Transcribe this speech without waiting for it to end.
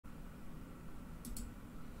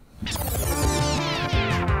Hey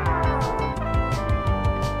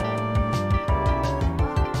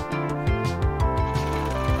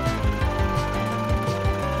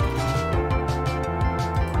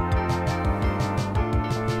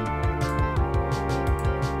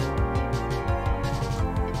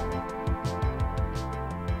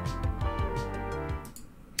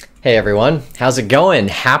everyone, how's it going?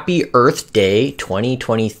 Happy Earth Day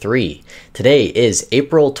 2023. Today is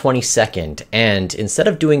April 22nd, and instead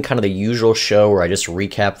of doing kind of the usual show where I just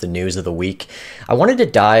recap the news of the week, I wanted to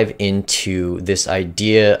dive into this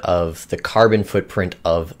idea of the carbon footprint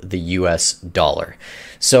of the US dollar.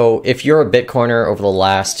 So if you're a Bitcoiner over the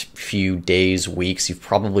last few days, weeks, you've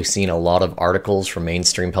probably seen a lot of articles from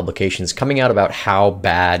mainstream publications coming out about how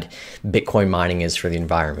bad Bitcoin mining is for the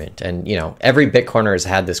environment. And, you know, every Bitcoiner has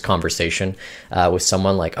had this conversation with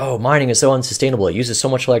someone like, oh, mining is so unsustainable. It uses so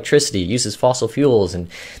much electricity, it uses fossil fuels. And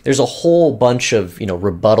there's a whole bunch of,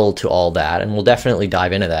 rebuttal to all that. And we'll definitely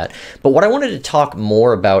dive into that. But what I wanted to talk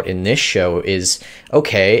more about in this show is,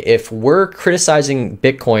 okay, if we're criticizing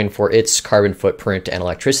Bitcoin for its carbon footprint and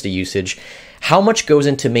electricity usage, how much goes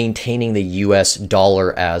into maintaining the US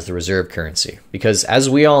dollar as the reserve currency? Because as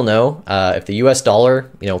we all know, if the US dollar,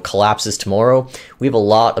 collapses tomorrow, we have a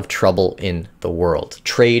lot of trouble in the world.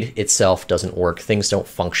 Trade itself doesn't work. Things don't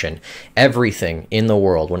function. Everything in the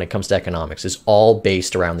world when it comes to economics is all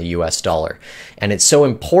based around the US dollar. And it's so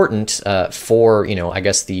important for,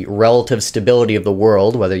 the relative stability of the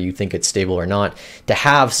world, whether you think it's stable or not, to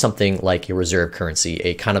have something like a reserve currency,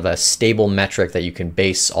 a kind of a stable metric that you can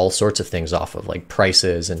base all sorts of things off of, like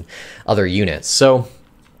prices and other units. So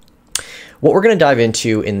what we're going to dive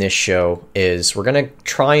into in this show is we're going to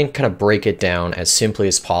try and kind of break it down as simply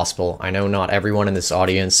as possible. I know not everyone in this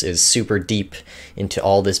audience is super deep into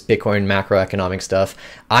all this Bitcoin macroeconomic stuff.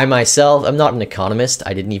 I myself, I'm not an economist.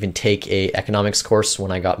 I didn't even take a economics course when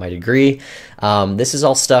I got my degree. This is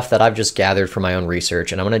all stuff that I've just gathered from my own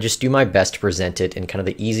research, and I'm going to just do my best to present it in kind of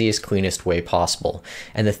the easiest, cleanest way possible.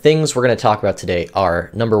 And the things we're going to talk about today are,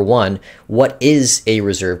 number one, what is a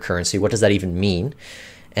reserve currency? What does that even mean?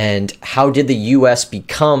 And how did the US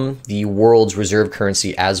become the world's reserve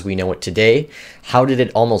currency as we know it today? How did it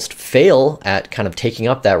almost fail at kind of taking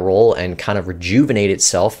up that role and kind of rejuvenate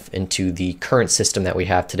itself into the current system that we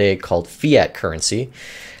have today called fiat currency?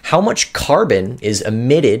 How much carbon is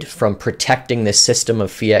emitted from protecting this system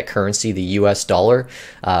of fiat currency, the US dollar?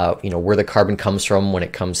 Where the carbon comes from when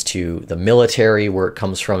it comes to the military, where it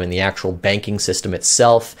comes from in the actual banking system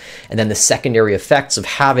itself, and then the secondary effects of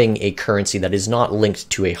having a currency that is not linked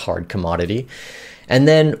to a hard commodity. And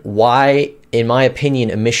then why, in my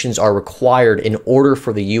opinion, emissions are required in order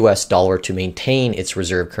for the US dollar to maintain its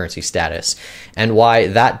reserve currency status, and why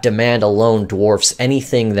that demand alone dwarfs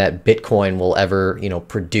anything that Bitcoin will ever,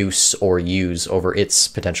 produce or use over its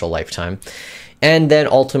potential lifetime. And then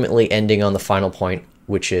ultimately ending on the final point,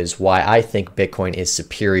 which is why I think Bitcoin is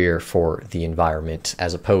superior for the environment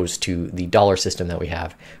as opposed to the dollar system that we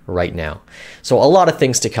have right now. So a lot of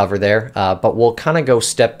things to cover there, but we'll kind of go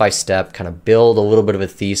step by step, kind of build a little bit of a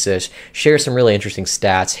thesis, share some really interesting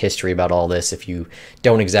stats, history about all this if you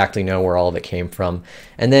don't exactly know where all of it came from.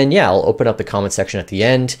 And then, I'll open up the comment section at the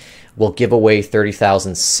end. We'll give away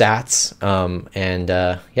 30,000 sats and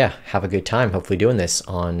have a good time hopefully doing this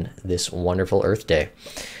on this wonderful Earth Day.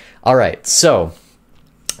 All right, so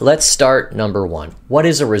let's start number one. What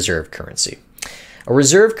is a reserve currency? A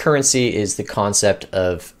reserve currency is the concept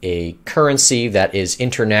of a currency that is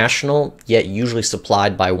international, yet usually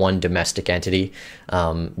supplied by one domestic entity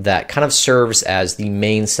that kind of serves as the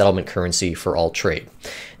main settlement currency for all trade.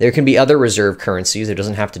 There can be other reserve currencies. It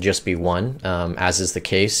doesn't have to just be one, as is the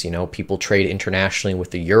case. People trade internationally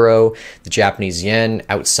with the euro, the Japanese yen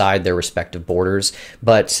outside their respective borders.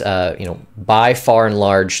 But, by far and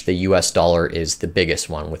large, the US dollar is the biggest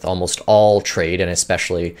one, with almost all trade, and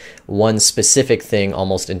especially one specific thing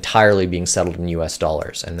almost entirely being settled in US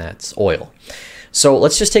dollars, and that's oil. So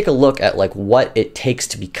let's just take a look at what it takes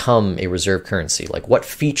to become a reserve currency. What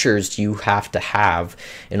features do you have to have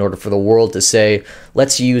in order for the world to say,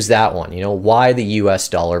 let's use that one? Why the US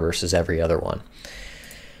dollar versus every other one?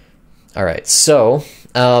 All right, so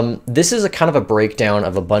this is a kind of a breakdown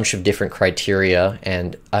of a bunch of different criteria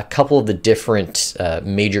and a couple of the different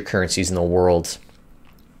major currencies in the world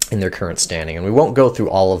in their current standing. And we won't go through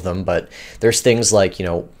all of them, but there's things like,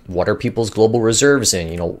 what are people's global reserves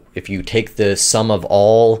in? If you take the sum of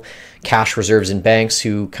all cash reserves in banks,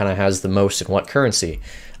 who kind of has the most in what currency?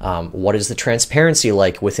 What is the transparency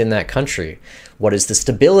like within that country? What is the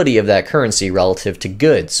stability of that currency relative to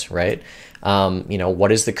goods, right?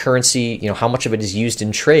 What is the currency? How much of it is used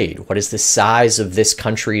in trade? What is the size of this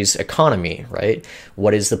country's economy, right?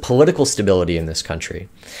 What is the political stability in this country?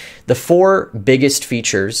 The four biggest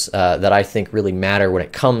features that I think really matter when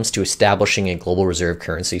it comes to establishing a global reserve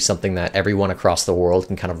currency, something that everyone across the world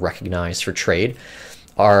can kind of recognize for trade,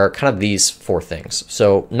 are kind of these four things.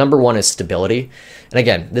 So number one is stability. And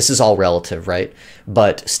again, this is all relative, right?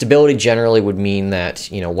 But stability generally would mean that,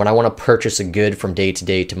 when I want to purchase a good from day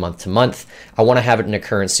to month, I want to have it in a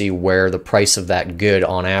currency where the price of that good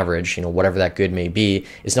on average, whatever that good may be,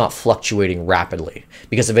 is not fluctuating rapidly.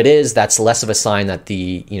 Because if it is, that's less of a sign that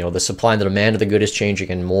the supply and the demand of the good is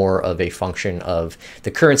changing and more of a function of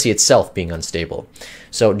the currency itself being unstable.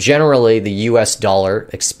 So generally, the US dollar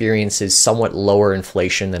experiences somewhat lower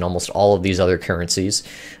inflation than almost all of these other currencies,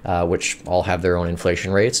 which all have their own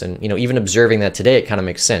inflation rates. And, even observing that today, it kind of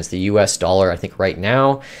makes sense. The US dollar, I think right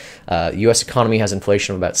now, US economy has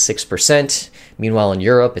inflation of about 6%. Meanwhile, in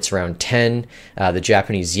Europe, it's around 10. The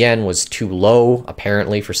Japanese yen was too low,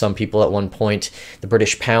 apparently, for some people at one point. The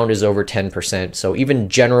British pound is over 10%. So even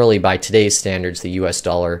generally, by today's standards, the US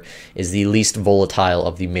dollar is the least volatile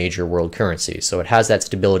of the major world currencies. So it has that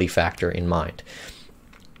stability factor in mind.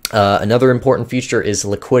 Another important feature is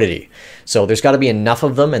liquidity. So there's got to be enough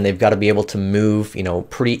of them, and they've got to be able to move,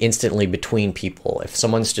 pretty instantly between people. If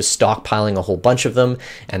someone's just stockpiling a whole bunch of them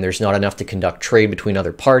and there's not enough to conduct trade between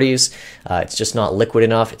other parties, it's just not liquid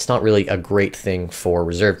enough. It's not really a great thing for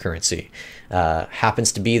reserve currency.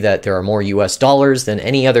 Happens to be that there are more US dollars than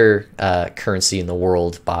any other currency in the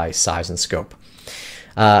world by size and scope.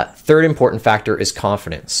 Third important factor is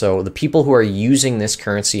confidence. So the people who are using this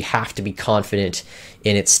currency have to be confident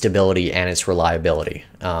in its stability and its reliability.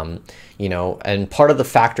 And part of the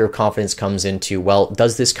factor of confidence comes into, well,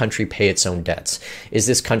 does this country pay its own debts? Is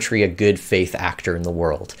this country a good faith actor in the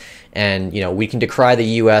world? And, we can decry the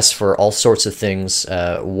US for all sorts of things,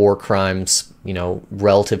 war crimes,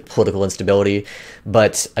 relative political instability.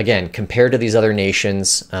 But again, compared to these other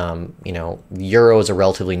nations, the euro is a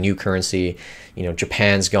relatively new currency.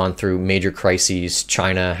 Japan's gone through major crises.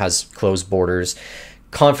 China has closed borders.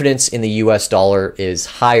 Confidence in the US dollar is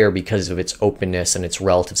higher because of its openness and its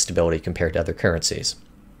relative stability compared to other currencies.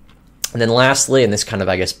 And then lastly, and this kind of,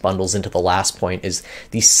 I guess, bundles into the last point, is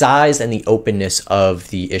the size and the openness of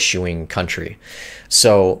the issuing country.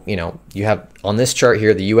 So, you have on this chart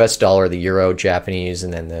here, the US dollar, the euro, Japanese,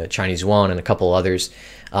 and then the Chinese yuan and a couple others.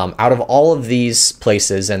 Out of all of these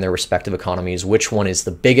places and their respective economies, which one is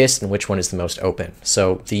the biggest and which one is the most open?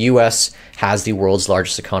 So the US has the world's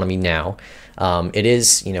largest economy now. It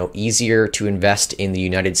is, easier to invest in the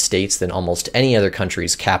United States than almost any other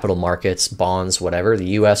country's capital markets, bonds, whatever.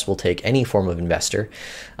 The US will take any form of investor.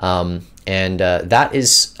 And that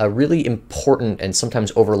is a really important and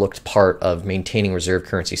sometimes overlooked part of maintaining reserve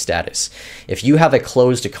currency status. If you have a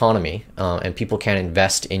closed economy and people can't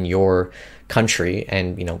invest in your country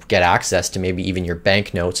and get access to maybe even your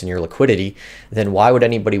bank notes and your liquidity, then why would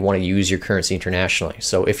anybody want to use your currency internationally?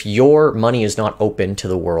 So if your money is not open to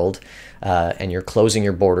the world and you're closing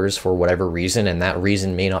your borders for whatever reason, and that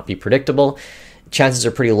reason may not be predictable, chances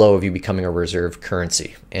are pretty low of you becoming a reserve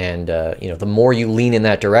currency. And the more you lean in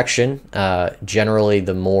that direction, generally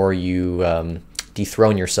the more you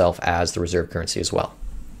dethrone yourself as the reserve currency as well.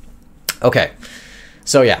 Okay,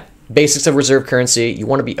 so yeah. Basics of reserve currency: you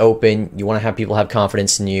want to be open, you want to have people have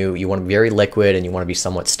confidence in you, you want to be very liquid, and you want to be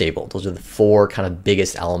somewhat stable. Those are the four kind of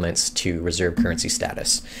biggest elements to reserve currency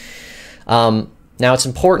status. Now, it's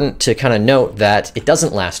important to kind of note that it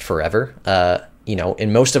doesn't last forever.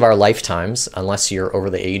 In most of our lifetimes, unless you're over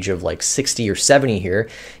the age of like 60 or 70 here,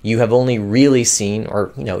 you have only really seen,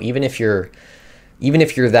 or even if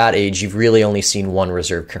you're that age, you've really only seen one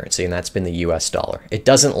reserve currency, and that's been the US dollar. It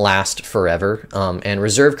doesn't last forever, and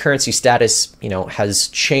reserve currency status, has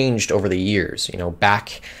changed over the years.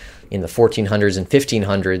 Back in the 1400s and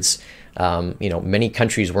 1500s, many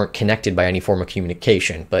countries weren't connected by any form of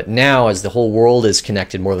communication. But now, as the whole world is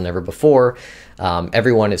connected more than ever before,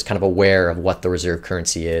 everyone is kind of aware of what the reserve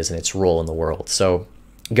currency is and its role in the world. So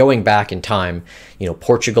going back in time,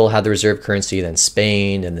 Portugal had the reserve currency, then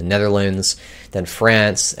Spain, and the Netherlands, then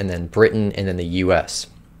France, and then Britain, and then the US.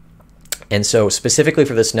 And so specifically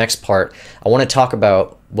for this next part, I want to talk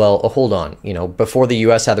about, well, hold on, before the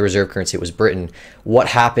US had the reserve currency, it was Britain. What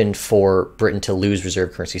happened for Britain to lose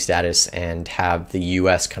reserve currency status and have the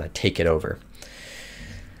US kind of take it over?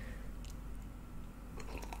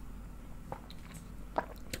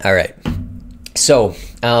 All right. So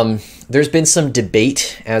there's been some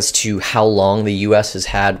debate as to how long the US has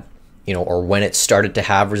had, or when it started to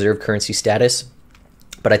have reserve currency status.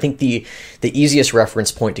 But I think the easiest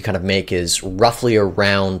reference point to kind of make is roughly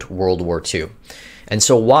around World War II. And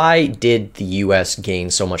so why did the US gain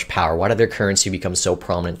so much power? Why did their currency become so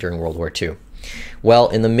prominent during World War II? Well,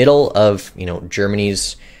 in the middle of,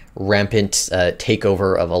 Germany's rampant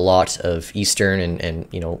takeover of a lot of Eastern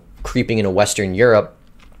and creeping into Western Europe,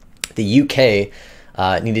 the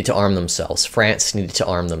UK needed to arm themselves. France needed to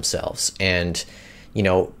arm themselves. And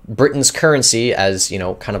Britain's currency, as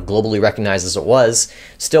kind of globally recognized as it was,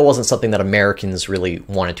 still wasn't something that Americans really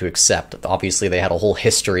wanted to accept. Obviously, they had a whole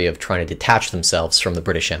history of trying to detach themselves from the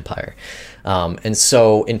British Empire. And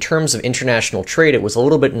so in terms of international trade, it was a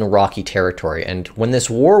little bit in a rocky territory. And when this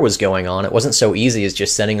war was going on, it wasn't so easy as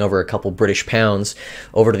just sending over a couple British pounds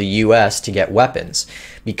over to the US to get weapons.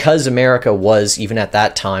 Because America was, even at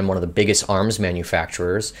that time, one of the biggest arms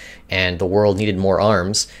manufacturers, and the world needed more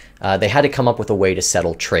arms, they had to come up with a way to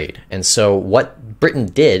settle trade. And so what Britain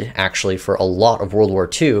did, actually, for a lot of World War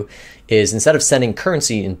II, is instead of sending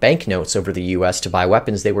currency in banknotes over to the US to buy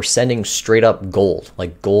weapons, they were sending straight up gold,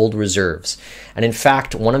 like gold reserves. And in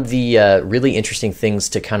fact, one of the really interesting things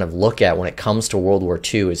to kind of look at when it comes to World War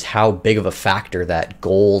II is how big of a factor that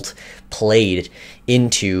gold played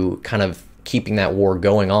into kind of keeping that war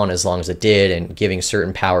going on as long as it did and giving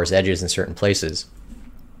certain powers edges in certain places.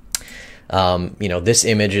 This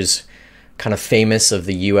image is kind of famous of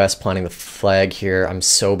the U.S. planting the flag here. I'm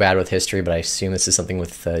so bad with history, but I assume this is something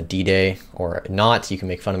with D-Day, or not. You can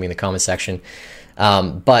make fun of me in the comment section.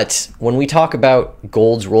 But when we talk about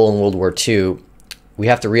gold's role in World War II, we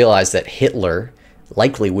have to realize that Hitler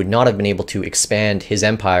likely would not have been able to expand his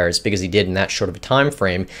empire as big as he did in that short of a time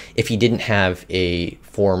frame if he didn't have a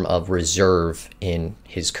form of reserve in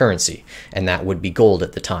his currency, and that would be gold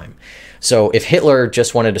at the time. So if Hitler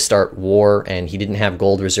just wanted to start war and he didn't have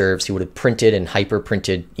gold reserves, he would have printed and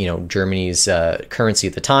hyper-printed, Germany's currency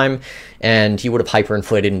at the time, and he would have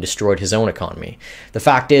hyperinflated and destroyed his own economy. The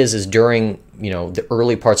fact is during, the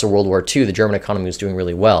early parts of World War II, the German economy was doing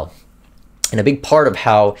really well. And a big part of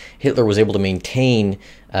how Hitler was able to maintain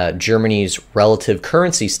Germany's relative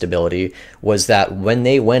currency stability was that when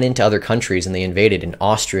they went into other countries and they invaded in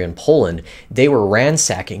Austria and Poland, they were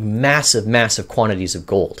ransacking massive, massive quantities of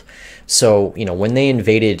gold. So, when they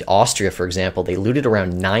invaded Austria, for example, they looted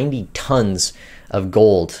around 90 tons of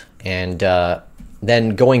gold. And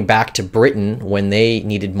then going back to Britain, when they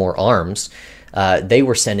needed more arms, they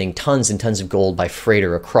were sending tons and tons of gold by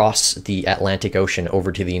freighter across the Atlantic Ocean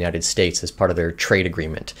over to the United States as part of their trade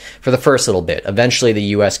agreement for the first little bit. Eventually, the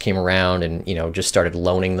U.S. came around and, just started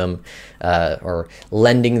loaning them or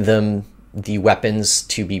lending them the weapons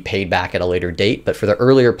to be paid back at a later date. But for the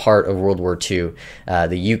earlier part of World War II,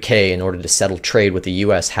 the UK, in order to settle trade with the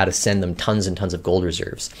US, had to send them tons and tons of gold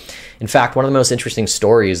reserves. In fact, one of the most interesting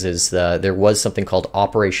stories is there was something called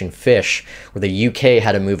Operation Fish, where the UK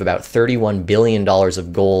had to move about $31 billion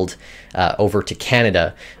of gold over to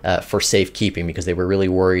Canada for safekeeping, because they were really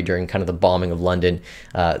worried during kind of the bombing of London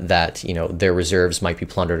that their reserves might be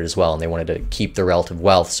plundered as well, and they wanted to keep the relative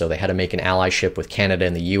wealth. So they had to make an allyship with Canada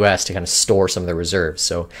and the US to kind of store some of their reserves.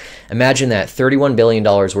 So imagine that $31 billion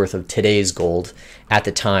worth of today's gold at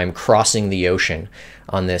the time crossing the ocean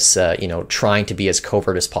on this, trying to be as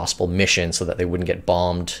covert as possible mission so that they wouldn't get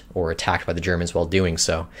bombed or attacked by the Germans while doing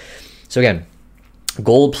so. So again,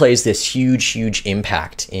 gold plays this huge, huge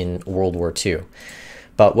impact in World War II.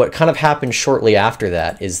 But what kind of happened shortly after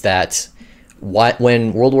that is that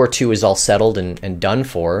when World War II is all settled and done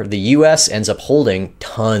for, the U.S. ends up holding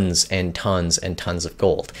tons and tons and tons of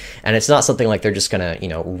gold. And it's not something like they're just going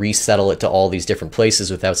to, resettle it to all these different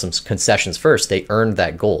places without some concessions first. They earned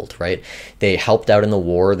that gold, right? They helped out in the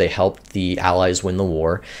war. They helped the Allies win the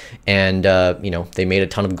war. And, they made a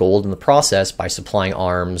ton of gold in the process by supplying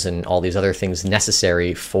arms and all these other things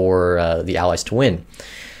necessary for the Allies to win.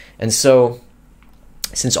 And so,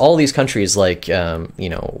 since all these countries like,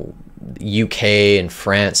 UK and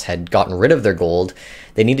France had gotten rid of their gold,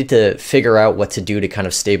 they needed to figure out what to do to kind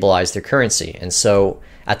of stabilize their currency. And so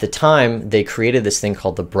at the time, they created this thing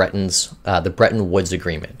called the Bretton Woods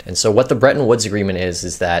Agreement. And so what the Bretton Woods Agreement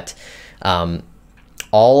is that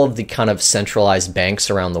all of the kind of centralized banks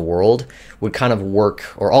around the world would kind of work,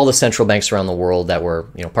 or all the central banks around the world that were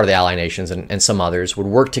part of the Allied nations and some others would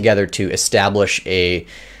work together to establish a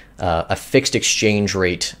fixed exchange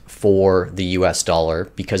rate for the US dollar,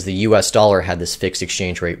 because the US dollar had this fixed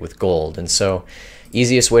exchange rate with gold. And so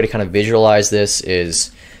easiest way to kind of visualize this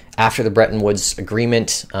is after the Bretton Woods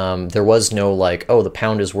Agreement, there was no like, oh, the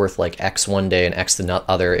pound is worth like X one day and X the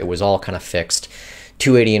other. It was all kind of fixed.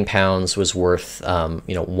 280 in pounds was worth,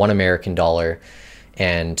 $1 American,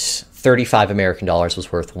 and 35 American dollars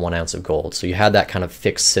was worth 1 ounce of gold. So you had that kind of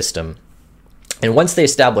fixed system And once they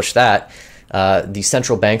established that, the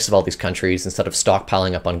central banks of all these countries, instead of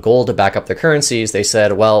stockpiling up on gold to back up their currencies, they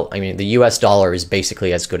said, well, I mean, the US dollar is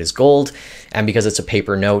basically as good as gold. And because it's a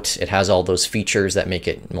paper note, it has all those features that make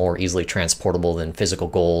it more easily transportable than physical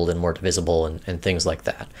gold and more divisible and things like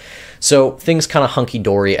that. So things kind of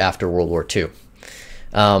hunky-dory after World War II.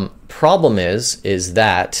 Problem is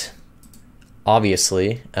that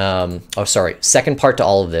obviously, second part to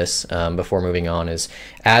all of this, before moving on, is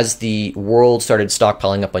as the world started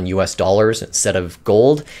stockpiling up on US dollars instead of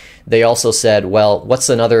gold, they also said, well, what's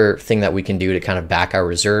another thing that we can do to kind of back our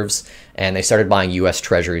reserves? And they started buying US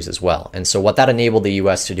treasuries as well. And so what that enabled the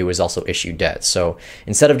US to do is also issue debt. So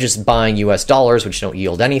instead of just buying US dollars, which don't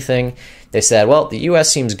yield anything, they said, well, the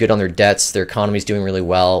US seems good on their debts, their economy's doing really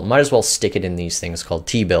well, might as well stick it in these things called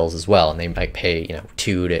T-bills as well. And they might pay,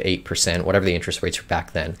 2 to 8%, whatever the interest rates were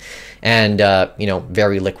back then. And,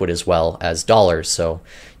 very liquid as well as dollars. So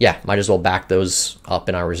yeah, might as well back those up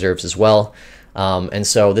in our reserves as well. And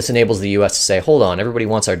so this enables the US to say, hold on, everybody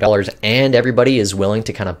wants our dollars and everybody is willing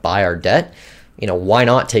to kind of buy our debt. Why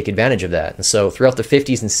not take advantage of that? And so throughout the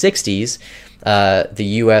 50s and 60s, the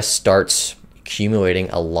US starts accumulating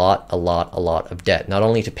a lot of debt, not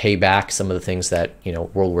only to pay back some of the things that,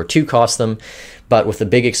 World War II cost them, but with the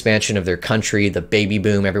big expansion of their country, the baby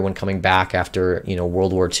boom, everyone coming back after,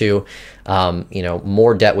 World War II,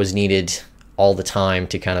 more debt was needed all the time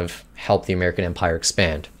to kind of help the American empire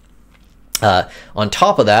expand. On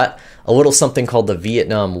top of that, a little something called the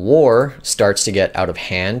Vietnam War starts to get out of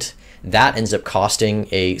hand. That ends up costing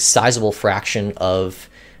a sizable fraction of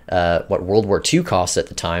what World War II costs at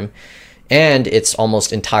the time, and it's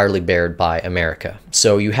almost entirely bared by America.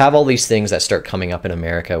 So you have all these things that start coming up in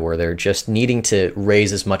America where they're just needing to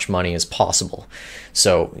raise as much money as possible.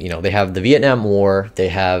 So, they have the Vietnam War, they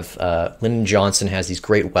have Lyndon Johnson has these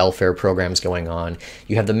great welfare programs going on.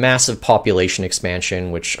 You have the massive population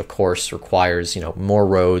expansion, which of course requires, more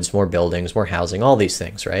roads, more buildings, more housing, all these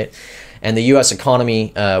things, right? And the US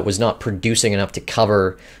economy was not producing enough to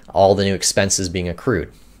cover all the new expenses being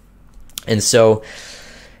accrued. And so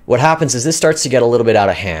what happens is this starts to get a little bit out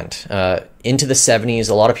of hand. Into the 70s,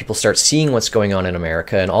 a lot of people start seeing what's going on in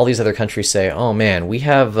America, and all these other countries say, oh man, we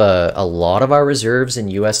have a lot of our reserves in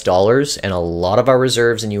US dollars and a lot of our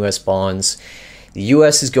reserves in US bonds. The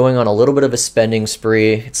US is going on a little bit of a spending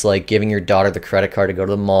spree. It's like giving your daughter the credit card to go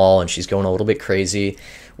to the mall and she's going a little bit crazy.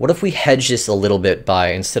 What if we hedge this a little bit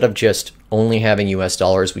by, instead of just only having US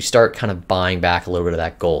dollars, we start kind of buying back a little bit of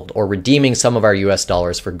that gold or redeeming some of our US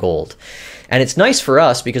dollars for gold? And it's nice for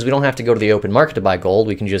us because we don't have to go to the open market to buy gold.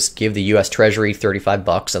 We can just give the US Treasury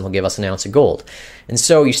 $35 and they'll give us an ounce of gold. And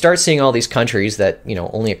so you start seeing all these countries that,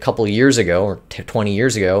 only a couple of years ago or 20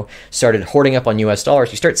 years ago started hoarding up on US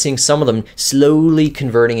dollars. You start seeing some of them slowly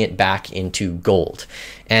converting it back into gold.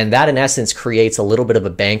 And that in essence creates a little bit of a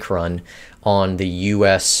bank run on the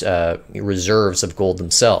US reserves of gold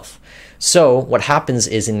themselves. So what happens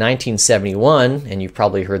is in 1971, and you've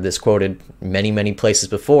probably heard this quoted many places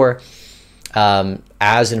before,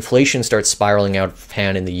 as inflation starts spiraling out of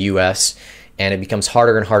hand in the US and it becomes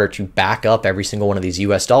harder and harder to back up every single one of these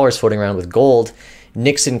US dollars floating around with gold,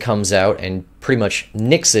 Nixon comes out and pretty much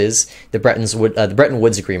nixes the Bretton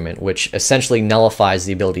Woods Agreement, which essentially nullifies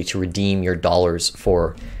the ability to redeem your dollars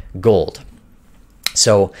for gold.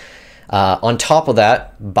 So on top of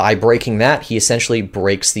that, by breaking that, he essentially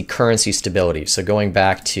breaks the currency stability. So going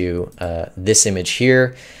back to this image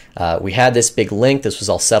here, we had this big link, this was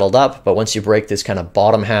all settled up, but once you break this kind of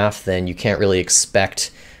bottom half, then you can't really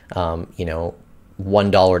expect,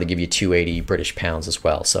 $1 to give you 280 British pounds as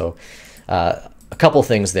well. So a couple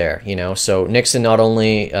things there, So Nixon not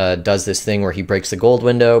only does this thing where he breaks the gold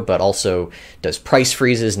window, but also does price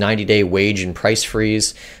freezes, 90-day wage and price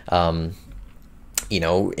freeze,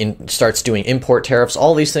 starts doing import tariffs,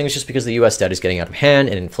 all these things just because the US debt is getting out of hand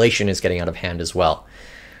and inflation is getting out of hand as well.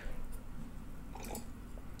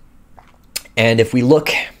 And if we look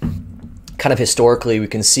kind of historically, we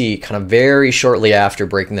can see kind of very shortly after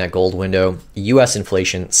breaking that gold window, US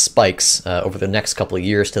inflation spikes over the next couple of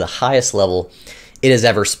years to the highest level it has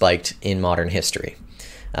ever spiked in modern history.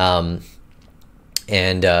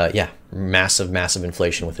 Massive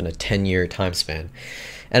inflation within a 10-year time span.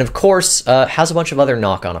 And of course, has a bunch of other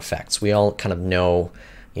knock-on effects. We all kind of know,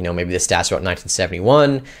 maybe the stats about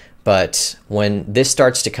 1971, but when this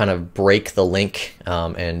starts to kind of break the link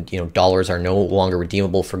and, dollars are no longer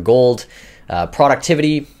redeemable for gold,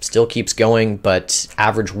 productivity still keeps going, but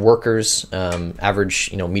average workers,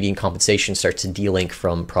 median compensation starts to delink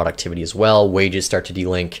from productivity as well. Wages start to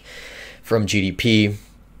delink from GDP,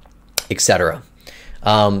 etc.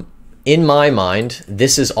 in my mind,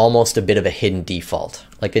 this is almost a bit of a hidden default.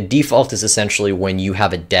 Like a default is essentially when you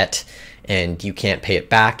have a debt and you can't pay it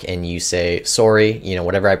back and you say, sorry,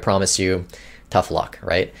 whatever I promise you, tough luck,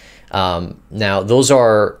 right? Now, those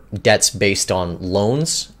are debts based on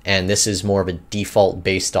loans, and this is more of a default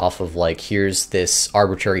based off of like, here's this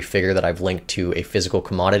arbitrary figure that I've linked to a physical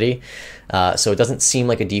commodity. So it doesn't seem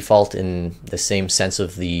like a default in the same sense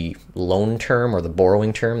of the loan term or the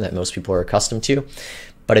borrowing term that most people are accustomed to,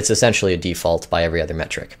 but it's essentially a default by every other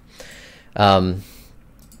metric.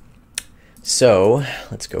 So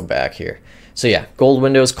let's go back here. So yeah, gold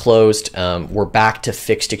window's closed. We're back to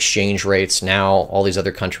fixed exchange rates. Now all these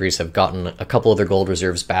other countries have gotten a couple of their gold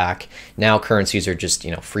reserves back. Now currencies are just,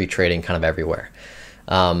 free trading kind of everywhere.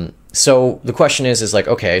 So the question is like,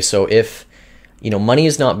 okay, so if, money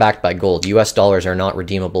is not backed by gold, US dollars are not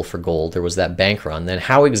redeemable for gold, there was that bank run, then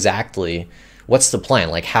how exactly, what's the plan?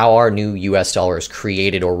 Like how are new US dollars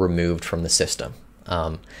created or removed from the system?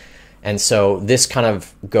 And so this kind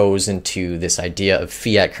of goes into this idea of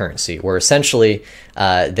fiat currency, where essentially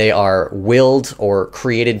they are willed or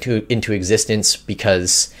created into existence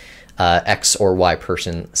because X or Y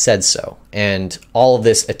person said so. And all of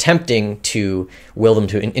this attempting to will them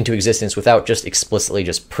into existence without just explicitly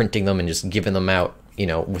just printing them and just giving them out,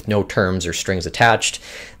 with no terms or strings attached.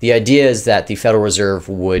 The idea is that the Federal Reserve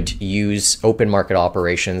would use open market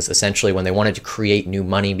operations essentially when they wanted to create new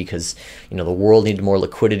money because, the world needed more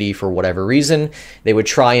liquidity for whatever reason. They would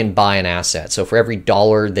try and buy an asset. So for every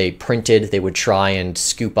dollar they printed, they would try and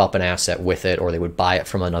scoop up an asset with it, or they would buy it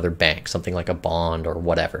from another bank, something like a bond or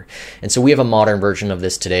whatever. And so we have a modern version of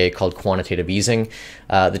this today called quantitative easing.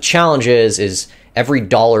 The challenge is every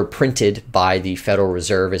dollar printed by the Federal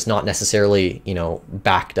Reserve is not necessarily,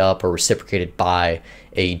 backed up or reciprocated by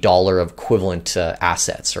a dollar of equivalent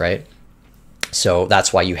assets, right? So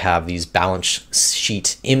that's why you have these balance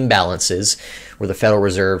sheet imbalances where the Federal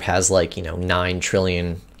Reserve has like, 9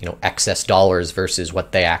 trillion, excess dollars versus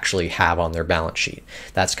what they actually have on their balance sheet.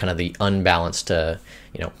 That's kind of the unbalanced,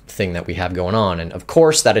 thing that we have going on. And of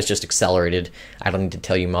course, that is just accelerated. I don't need to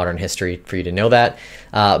tell you modern history for you to know that.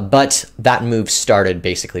 But that move started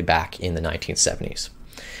basically back in the 1970s.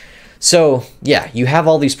 So yeah, you have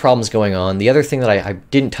all these problems going on. The other thing that I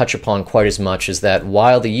didn't touch upon quite as much is that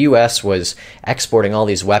while the US was exporting all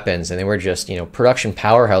these weapons and they were just, production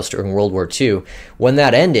powerhouse during World War II, when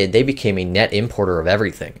that ended, they became a net importer of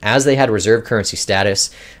everything. As they had reserve currency status,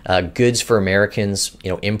 goods for Americans,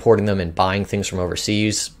 importing them and buying things from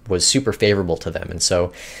overseas was super favorable to them. And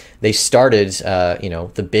so they started,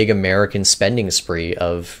 the big American spending spree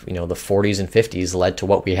of, the 40s and 50s led to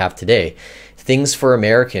what we have today. Things for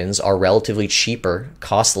Americans are relatively cheaper,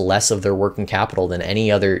 cost less of their working capital than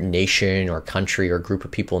any other nation or country or group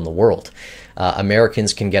of people in the world.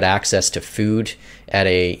 Americans can get access to food at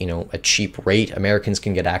a cheap rate. Americans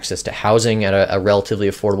can get access to housing at a relatively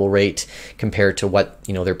affordable rate compared to what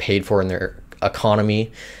they're paid for in their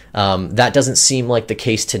economy. That doesn't seem like the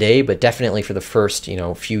case today, but definitely for the first,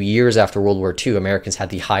 few years after World War II, Americans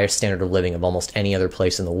had the highest standard of living of almost any other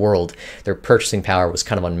place in the world. Their purchasing power was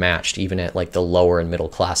kind of unmatched, even at like the lower and middle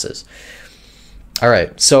classes. All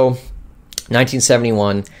right, so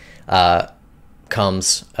 1971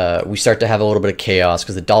 comes. We start to have a little bit of chaos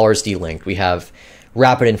because the dollar's delinked. We have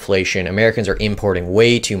rapid inflation. Americans are importing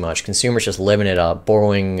way too much. Consumers just living it up,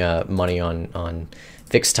 borrowing money on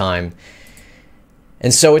fixed time.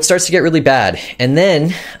 And so it starts to get really bad. And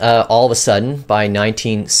then all of a sudden, by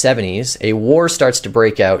 1970s, a war starts to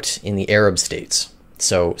break out in the Arab states.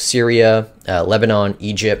 So Syria, Lebanon,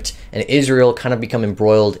 Egypt, and Israel kind of become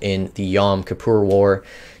embroiled in the Yom Kippur War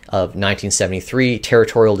of 1973,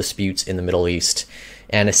 territorial disputes in the Middle East.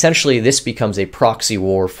 And essentially, this becomes a proxy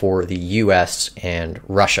war for the US and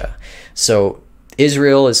Russia. So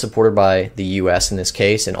Israel is supported by the US in this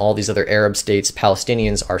case, and all these other Arab states,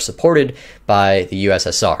 Palestinians, are supported by the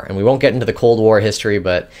USSR. And we won't get into the Cold War history,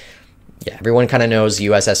 but yeah, everyone kind of knows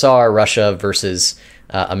USSR, Russia versus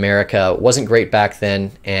America wasn't great back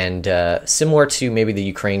then, and similar to maybe the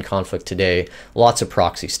Ukraine conflict today, lots of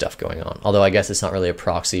proxy stuff going on. Although I guess it's not really a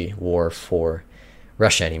proxy war for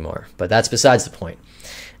Russia anymore, but that's besides the point.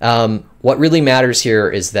 What really matters here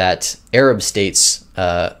is that Arab states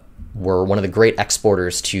were one of the great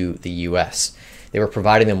exporters to the US. They were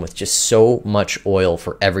providing them with just so much oil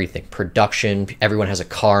for everything. Production, everyone has a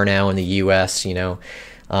car now in the US,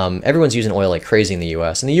 everyone's using oil like crazy in the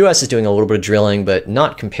US. And the US is doing a little bit of drilling, but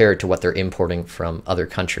not compared to what they're importing from other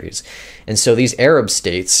countries. And so these Arab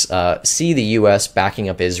states see the US backing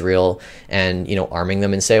up Israel and, arming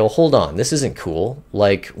them and say, well, hold on, this isn't cool.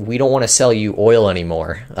 Like, we don't want to sell you oil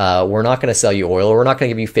anymore. We're not going to sell you oil. We're not going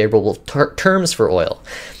to give you favorable terms for oil.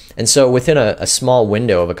 And so within a small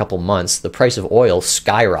window of a couple months, the price of oil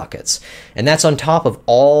skyrockets. And that's on top of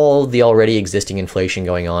all the already existing inflation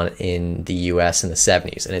going on in the US in the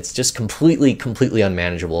 70s. And it's just completely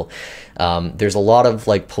unmanageable. There's a lot of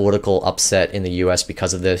like political upset in the US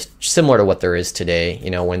because of this, similar to what there is today.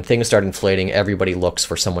 You know, when things start inflating, everybody looks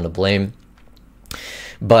for someone to blame.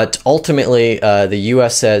 But ultimately, the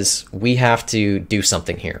US says we have to do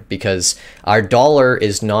something here because our dollar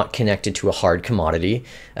is not connected to a hard commodity.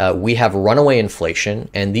 We have runaway inflation,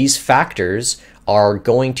 and these factors are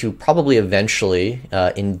going to probably eventually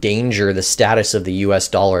endanger the status of the US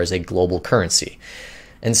dollar as a global currency.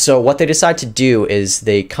 And so what they decide to do is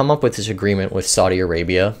they come up with this agreement with Saudi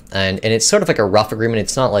Arabia, and it's sort of like a rough agreement.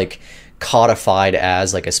 It's not like codified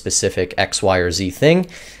as like a specific X, Y, or Z thing,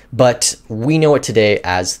 but we know it today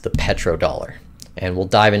as the petrodollar. And we'll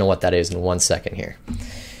dive into what that is in 1 second here.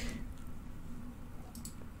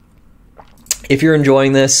 If you're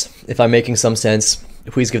enjoying this, if I'm making some sense,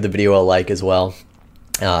 please give the video a like as well.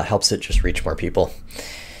 Helps it just reach more people.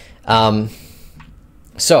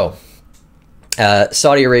 Saudi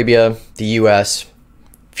Arabia, the US,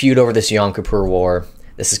 feud over this Yom Kippur War.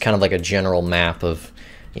 This is kind of like a general map of,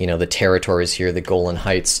 you know, the territories here, the Golan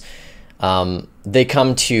Heights. They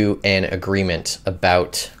come to an agreement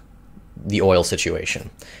about the oil situation.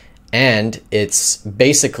 And it's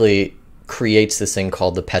basically creates this thing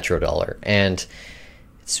called the petrodollar. And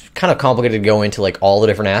it's kind of complicated to go into like all the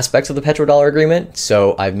different aspects of the petrodollar agreement.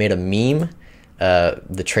 So I've made a meme,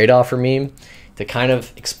 the trade-offer meme, to kind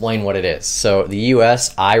of explain what it is. So the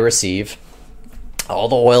US, I receive all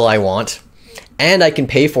the oil I want, and I can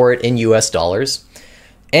pay for it in US dollars.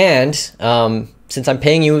 And since I'm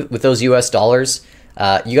paying you with those US dollars,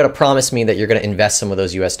 you got to promise me that you're going to invest some of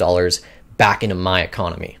those US dollars back into my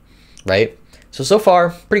economy, right? So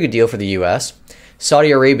far, pretty good deal for the US.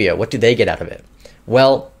 Saudi Arabia, what do they get out of it?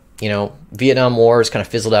 Well, you know, Vietnam War is kind of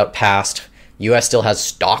fizzled out past. US still has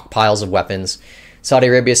stockpiles of weapons. Saudi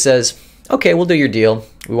Arabia says, okay, we'll do your deal.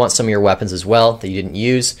 We want some of your weapons as well that you didn't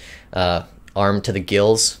use, armed to the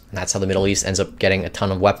gills. And that's how the Middle East ends up getting a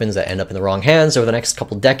ton of weapons that end up in the wrong hands over the next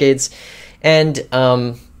couple decades.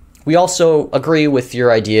 And we also agree with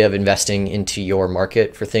your idea of investing into your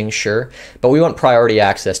market for things, sure, but we want priority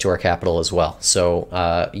access to our capital as well.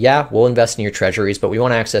 So yeah, we'll invest in your treasuries, but we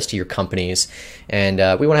want access to your companies, and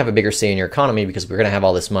we want to have a bigger say in your economy because we're going to have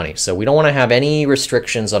all this money. So we don't want to have any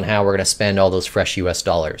restrictions on how we're going to spend all those fresh US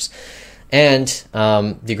dollars. And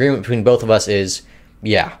the agreement between both of us is,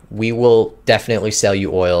 yeah, we will definitely sell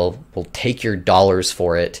you oil. We'll take your dollars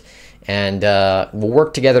for it. And we'll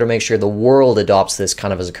work together to make sure the world adopts this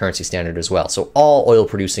kind of as a currency standard as well. So all oil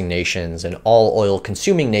producing nations and all oil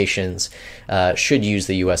consuming nations should use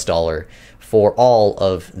the US dollar for all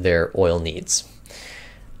of their oil needs.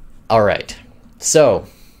 All right, so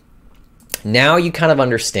now you kind of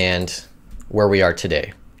understand where we are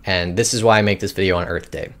today. And this is why I make this video on Earth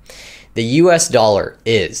Day. The US dollar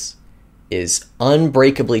is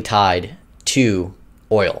unbreakably tied to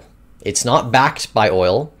oil. It's not backed by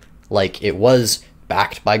oil like it was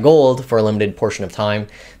backed by gold for a limited portion of time,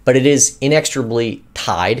 but it is inextricably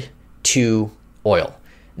tied to oil.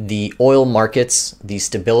 The oil markets, the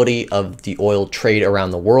stability of the oil trade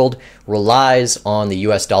around the world relies on the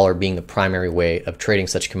US dollar being the primary way of trading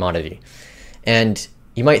such commodity. And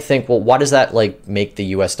you might think, well, why does that like make the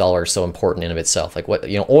US dollar so important in of itself? Like what,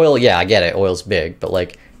 you know, oil, yeah, I get it, oil's big, but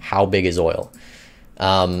like how big is oil?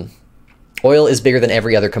 Oil is bigger than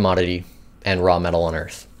every other commodity and raw metal on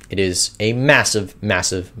Earth. It is a massive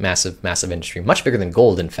industry, much bigger than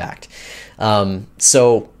gold, in fact.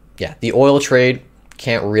 So yeah, the oil trade,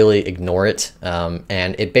 can't really ignore it.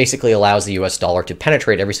 And it basically allows the US dollar to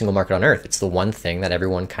penetrate every single market on Earth. It's the one thing that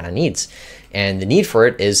everyone kind of needs. And the need for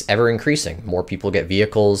it is ever increasing. More people get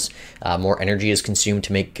vehicles, more energy is consumed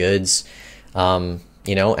to make goods,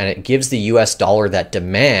 you know, and it gives the US dollar that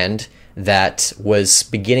demand that was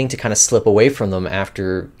beginning to kind of slip away from them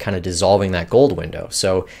after kind of dissolving that gold window.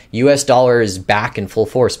 So US dollar is back in full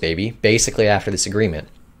force, baby, basically after this agreement.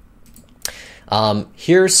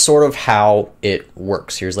 Here's sort of how it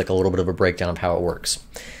works. Here's like a little bit of a breakdown of how it works.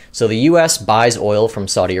 So the US buys oil from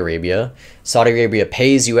Saudi Arabia. Saudi Arabia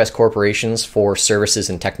pays US corporations for services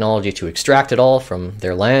and technology to extract it all from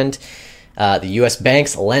their land. The US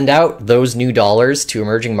banks lend out those new dollars to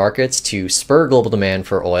emerging markets to spur global demand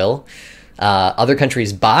for oil. Other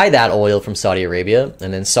countries buy that oil from Saudi Arabia,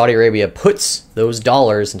 and then Saudi Arabia puts those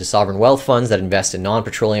dollars into sovereign wealth funds that invest in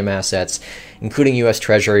non-petroleum assets, including US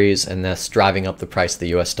treasuries, and thus driving up the price of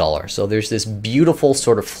the US dollar. So there's this beautiful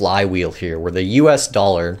sort of flywheel here where the US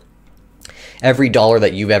dollar, every dollar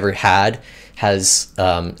that you've ever had, has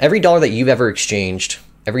every dollar that you've ever exchanged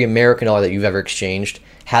every American dollar that you've ever exchanged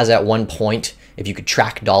has at one point, if you could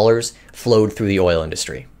track dollars, flowed through the oil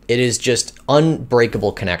industry. It is just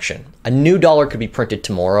unbreakable connection. A new dollar could be printed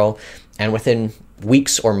tomorrow, and within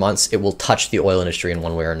weeks or months, it will touch the oil industry in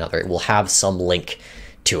one way or another. It will have some link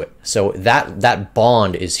to it. So that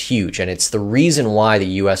bond is huge, and it's the reason why the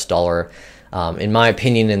US dollar, in my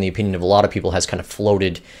opinion and the opinion of a lot of people, has kind of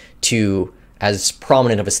floated to as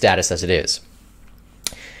prominent of a status as it is.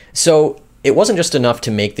 So it wasn't just enough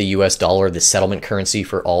to make the US dollar the settlement currency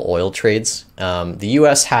for all oil trades. The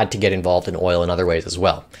US had to get involved in oil in other ways as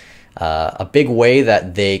well. A big way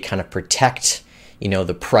that they kind of protect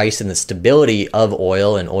the price and the stability of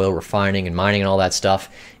oil and oil refining and mining and all that stuff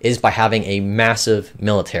is by having a massive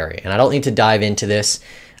military. And I don't need to dive into this.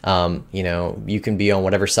 You can be on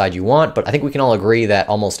whatever side you want, but I think we can all agree that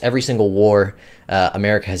almost every single war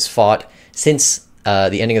America has fought since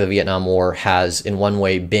the ending of the Vietnam War has in one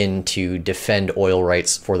way been to defend oil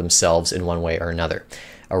rights for themselves in one way or another.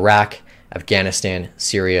 Iraq, Afghanistan,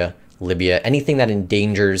 Syria, Libya, anything that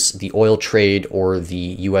endangers the oil trade or the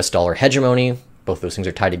US dollar hegemony, both those things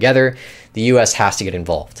are tied together, the US has to get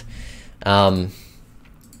involved. Let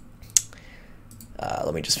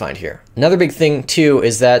me just find here. Another big thing too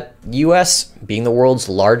is that US, being the world's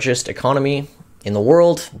largest economy in the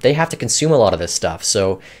world, they have to consume a lot of this stuff.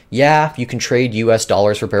 So yeah, you can trade US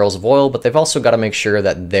dollars for barrels of oil, but they've also got to make sure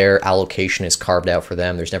that their allocation is carved out for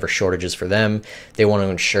them. There's never shortages for them. They want to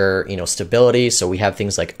ensure, stability. So we have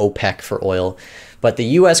things like OPEC for oil, but the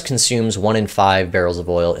US consumes 1 in 5 barrels of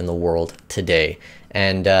oil in the world today.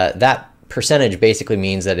 And that percentage basically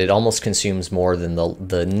means that it almost consumes more than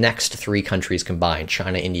the next 3 countries combined,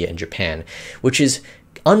 China, India, and Japan, which is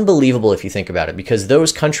unbelievable if you think about it, because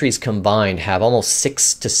those countries combined have almost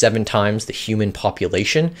 6 to 7 times the human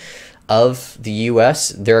population of the US.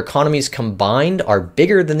 Their economies combined are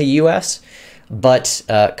bigger than the US, but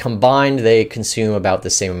combined they consume about the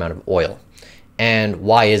same amount of oil. And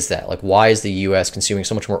why is that? Like, why is the US consuming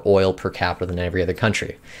so much more oil per capita than every other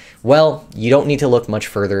country? Well, you don't need to look much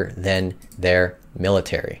further than their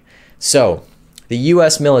military. So, the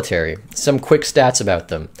US military, some quick stats about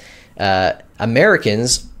them.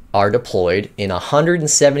 Americans are deployed in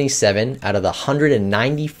 177 out of the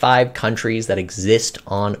 195 countries that exist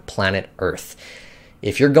on planet Earth.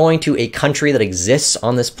 If you're going to a country that exists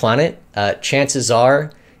on this planet, chances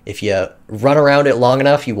are, if you run around it long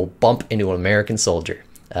enough, you will bump into an American soldier.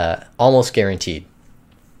 Almost guaranteed.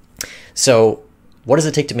 So what does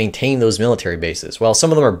it take to maintain those military bases? Well,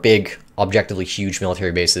 some of them are big, objectively huge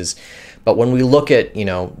military bases. But when we look at,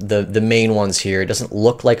 the main ones here, it doesn't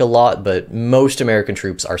look like a lot, but most American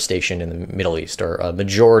troops are stationed in the Middle East, or a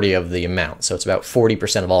majority of the amount. So it's about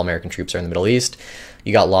 40% of all American troops are in the Middle East.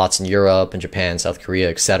 You got lots in Europe and Japan, South Korea,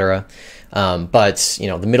 etc. But,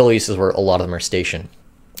 the Middle East is where a lot of them are stationed.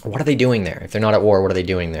 What are they doing there? If they're not at war, what are they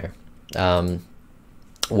doing there?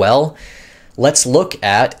 Well, let's look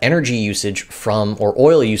at energy usage or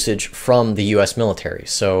oil usage from the U.S. military.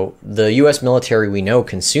 So the U.S. military, we know,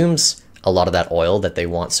 consumes a lot of that oil that they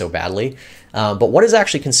want so badly. But what is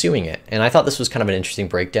actually consuming it? And I thought this was kind of an interesting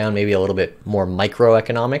breakdown, maybe a little bit more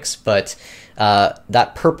microeconomics, but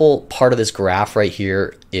that purple part of this graph right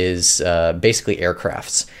here is basically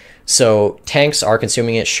aircrafts. So tanks are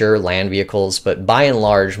consuming it, sure, land vehicles, but by and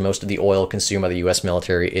large, most of the oil consumed by the US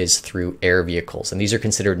military is through air vehicles. And these are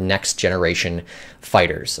considered next generation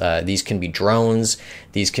fighters. These can be drones,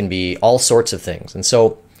 these can be all sorts of things. And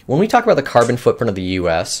so when we talk about the carbon footprint of the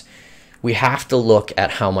US, we have to look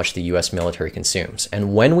at how much the US military consumes.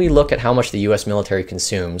 And when we look at how much the US military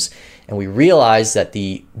consumes, and we realize that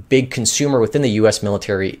the big consumer within the US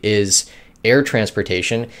military is air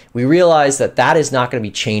transportation, we realize that that is not going to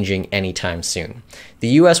be changing anytime soon. The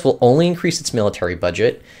US will only increase its military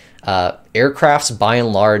budget. Aircrafts, by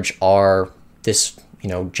and large, are this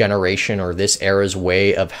generation or this era's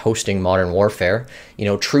way of hosting modern warfare.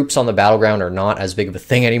 Troops on the battleground are not as big of a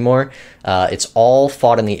thing anymore. It's all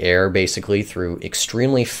fought in the air, basically, through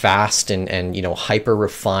extremely fast and hyper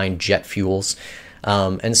refined jet fuels.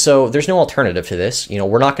 And so there's no alternative to this.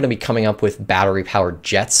 We're not going to be coming up with battery powered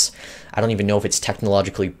jets. I don't even know if it's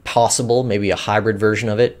technologically possible, maybe a hybrid version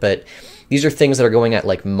of it, but these are things that are going at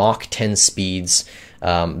like Mach 10 speeds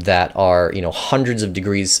that are, hundreds of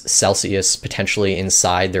degrees Celsius potentially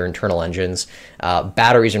inside their internal engines.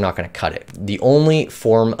 Batteries are not going to cut it. The only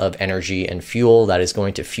form of energy and fuel that is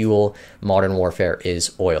going to fuel modern warfare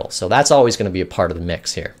is oil. So that's always going to be a part of the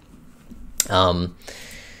mix here. What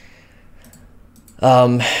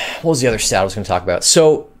was the other stat I was going to talk about?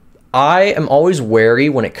 So I am always wary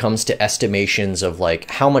when it comes to estimations of like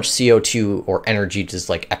how much CO2 or energy does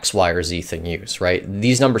like X, Y, or Z thing use, right?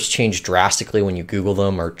 These numbers change drastically when you Google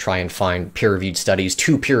them or try and find peer-reviewed studies.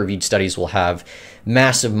 Two peer-reviewed studies will have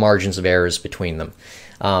massive margins of errors between them.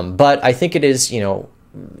 But I think it is,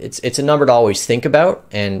 it's a number to always think about,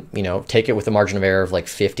 and, take it with a margin of error of like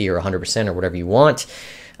 50 or 100% or whatever you want.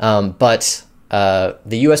 But the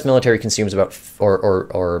U.S. military consumes about,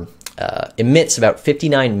 emits about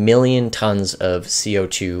 59 million tons of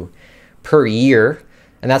CO2 per year,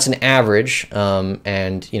 and that's an average. And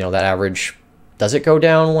that average, does it go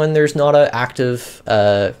down when there's not an active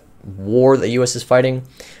war that the U.S. is fighting?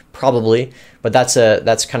 Probably, but that's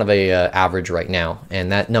kind of a average right now,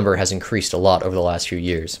 and that number has increased a lot over the last few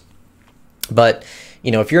years. But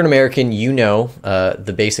if you're an American,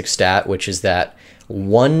 the basic stat, which is that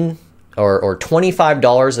 $1 or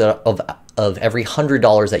 $25 of every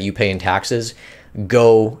 $100 that you pay in taxes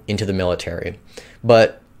go into the military.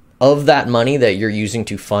 But of that money that you're using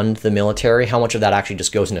to fund the military, how much of that actually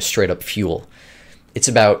just goes into straight up fuel? It's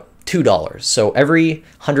about $2. So every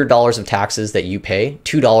 $100 of taxes that you pay,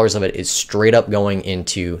 $2 of it is straight up going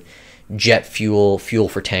into jet fuel, fuel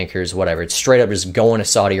for tankers, whatever. It's straight up just going to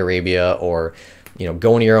Saudi Arabia or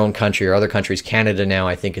going to your own country or other countries. Canada now,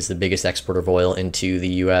 I think, is the biggest exporter of oil into the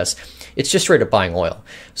US. It's just straight up buying oil.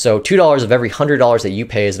 So $2 of every $100 that you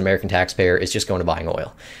pay as an American taxpayer is just going to buying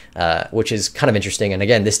oil, which is kind of interesting. And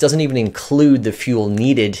again, this doesn't even include the fuel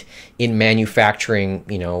needed in manufacturing,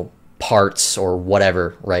 parts or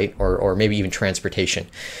whatever, right? Or maybe even transportation.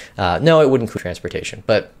 No, it wouldn't include transportation.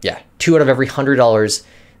 But yeah, 2 out of every $100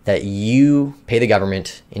 that you pay the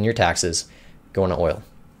government in your taxes go into oil.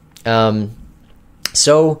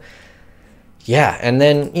 So yeah, and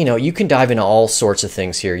then, you can dive into all sorts of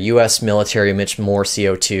things here. U.S. military emits more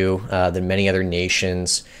CO2 than many other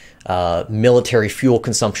nations. Military fuel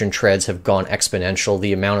consumption trends have gone exponential.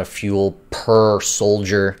 The amount of fuel per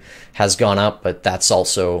soldier has gone up, but that's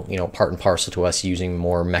also, part and parcel to us using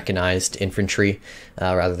more mechanized infantry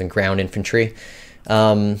rather than ground infantry.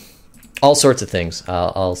 All sorts of things.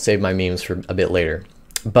 I'll save my memes for a bit later.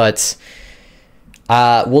 But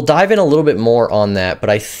we'll dive in a little bit more on that, but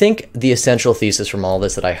I think the essential thesis from all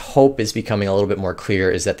this that I hope is becoming a little bit more clear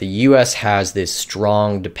is that the U.S. has this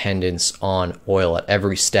strong dependence on oil at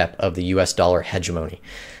every step of the U.S. dollar hegemony.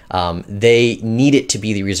 They need it to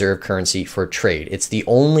be the reserve currency for trade. It's the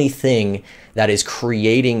only thing that is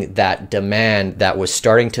creating that demand that was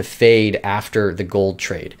starting to fade after the gold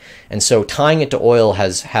trade. And so tying it to oil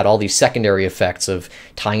has had all these secondary effects of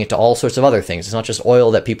tying it to all sorts of other things. It's not just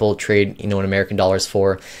oil that people trade, in American dollars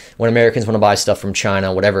for. When Americans want to buy stuff from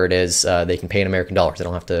China, whatever it is, they can pay in American dollars. They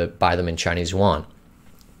don't have to buy them in Chinese yuan.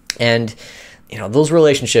 And those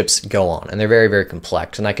relationships go on, and they're very, very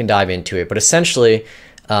complex, and I can dive into it. But essentially,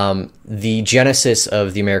 the genesis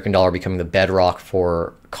of the American dollar becoming the bedrock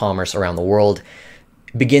for commerce around the world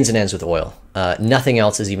begins and ends with oil. Nothing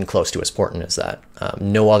else is even close to as important as that.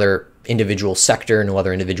 No other individual sector, no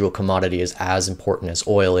other individual commodity is as important as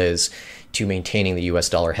oil is to maintaining the US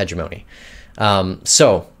dollar hegemony.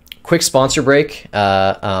 So, quick sponsor break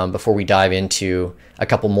before we dive into a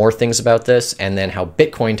couple more things about this, and then how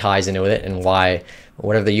Bitcoin ties into it, and why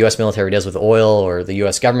whatever the U.S. military does with oil or the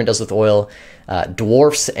U.S. government does with oil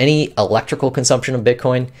dwarfs any electrical consumption of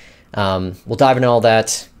Bitcoin. We'll dive into all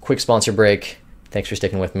that. Quick sponsor break. Thanks for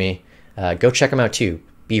sticking with me. Go check them out too.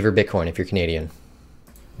 Beaver Bitcoin if you're Canadian.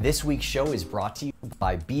 This week's show is brought to you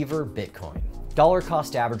by Beaver Bitcoin. Dollar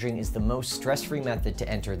cost averaging is the most stress-free method to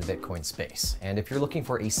enter the Bitcoin space. And if you're looking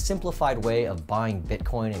for a simplified way of buying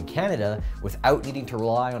Bitcoin in Canada without needing to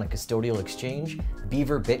rely on a custodial exchange,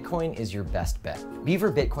 Beaver Bitcoin is your best bet.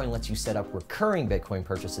 Beaver Bitcoin lets you set up recurring Bitcoin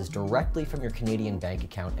purchases directly from your Canadian bank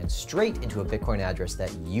account and straight into a Bitcoin address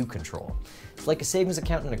that you control. It's like a savings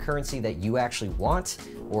account in a currency that you actually want,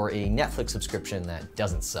 or a Netflix subscription that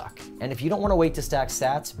doesn't suck. And if you don't want to wait to stack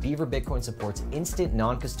sats, Beaver Bitcoin supports instant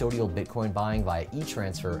non-custodial Bitcoin buying via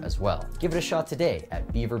e-transfer as well. Give it a shot today at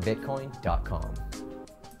beaverbitcoin.com.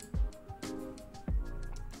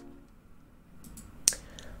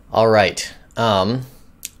 All right,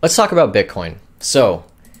 let's talk about Bitcoin. So,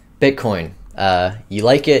 Bitcoin, you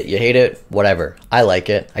like it, you hate it, whatever. I like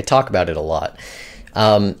it. I talk about it a lot.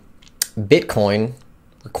 Bitcoin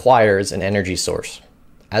requires an energy source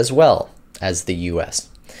as well as the US.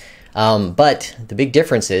 But the big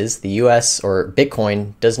difference is the US or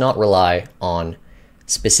Bitcoin does not rely on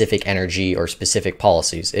specific energy or specific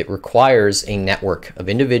policies. It requires a network of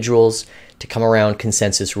individuals to come around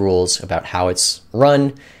consensus rules about how it's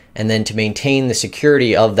run, And then to maintain the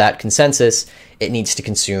security of that consensus, it needs to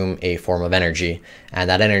consume a form of energy. And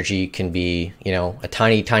that energy can be, a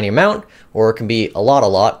tiny, tiny amount, or it can be a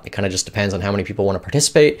lot. It kind of just depends on how many people want to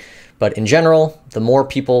participate. But in general, the more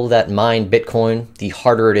people that mine Bitcoin, the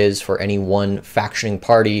harder it is for any one factioning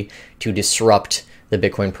party to disrupt the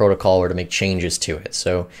Bitcoin protocol or to make changes to it.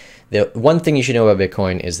 So the one thing you should know about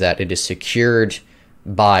Bitcoin is that it is secured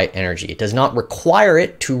by energy. It does not require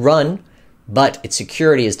it to run, but its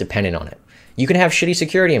security is dependent on it. You can have shitty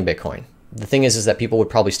security in Bitcoin. The thing is that people would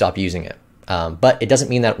probably stop using it. But it doesn't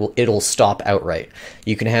mean that it'll stop outright.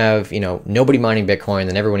 You can have, nobody mining Bitcoin,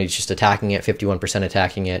 then everyone is just attacking it, 51%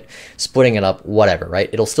 attacking it, splitting it up, whatever, right?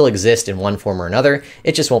 It'll still exist in one form or another.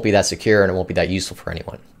 It just won't be that secure and it won't be that useful for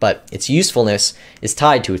anyone. But its usefulness is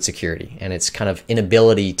tied to its security and its kind of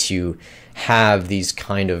inability to have these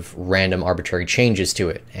kind of random arbitrary changes to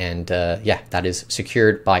it. And that is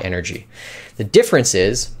secured by energy. The difference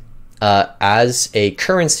is, as a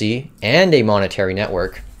currency and a monetary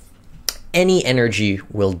network, any energy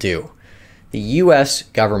will do. The US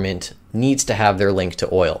government needs to have their link to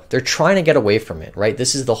oil. They're trying to get away from it, right?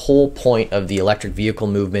 This is the whole point of the electric vehicle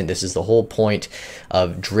movement. This is the whole point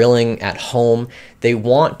of drilling at home. They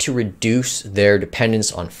want to reduce their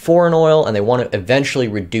dependence on foreign oil, and they want to eventually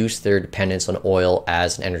reduce their dependence on oil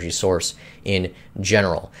as an energy source in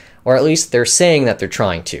general. Or at least they're saying that they're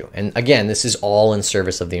trying to. And again, this is all in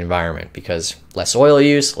service of the environment, because less oil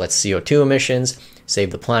use, less CO2 emissions,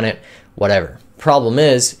 save the planet, whatever. Problem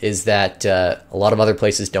is that a lot of other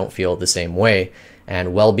places don't feel the same way,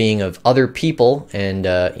 and well-being of other people and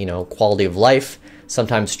quality of life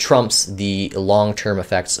sometimes trumps the long-term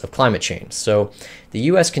effects of climate change. So the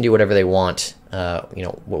U.S. can do whatever they want,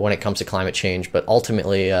 when it comes to climate change, but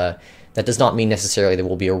ultimately that does not mean necessarily there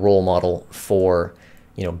will be a role model for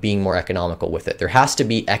being more economical with it. There has to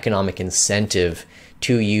be economic incentive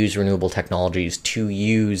to use renewable technologies, to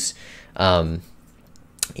use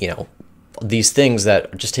these things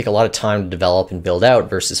that just take a lot of time to develop and build out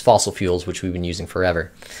versus fossil fuels, which we've been using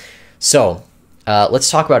forever. So let's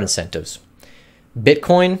talk about incentives.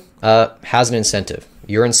 Bitcoin has an incentive.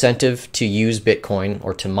 Your incentive to use Bitcoin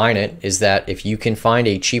or to mine it is that if you can find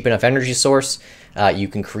a cheap enough energy source, you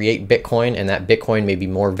can create Bitcoin, and that Bitcoin may be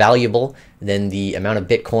more valuable than the amount of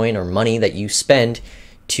Bitcoin or money that you spend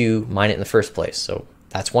to mine it in the first place. So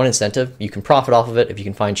that's one incentive. You can profit off of it if you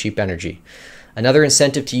can find cheap energy. Another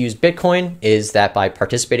incentive to use Bitcoin is that by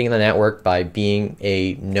participating in the network, by being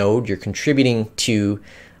a node, you're contributing to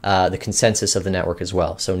the consensus of the network as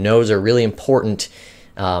well. So nodes are really important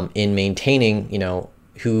in maintaining,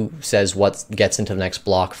 who says what gets into the next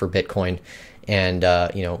block for Bitcoin, and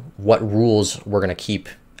what rules we're going to keep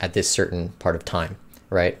at this certain part of time,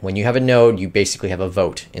 right? When you have a node, you basically have a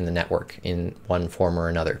vote in the network in one form or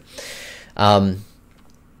another.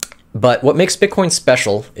 But what makes Bitcoin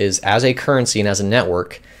special is, as a currency and as a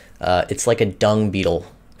network, it's like a dung beetle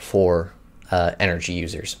for energy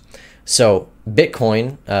users. So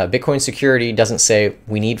Bitcoin security doesn't say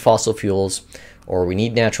we need fossil fuels, or we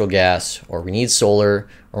need natural gas, or we need solar,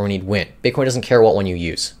 or we need wind. Bitcoin doesn't care what one you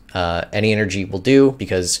use. Any energy will do,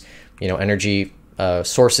 because energy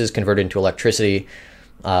sources converted into electricity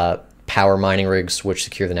power mining rigs, which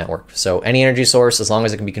secure the network. So any energy source, as long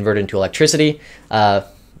as it can be converted into electricity,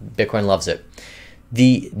 Bitcoin loves it.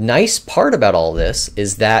 The nice part about all this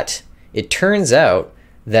is that it turns out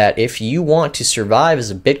that if you want to survive as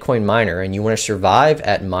a Bitcoin miner, and you want to survive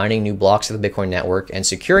at mining new blocks of the Bitcoin network and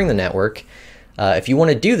securing the network, if you want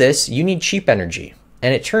to do this, you need cheap energy.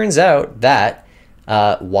 And it turns out that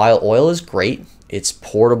while oil is great, it's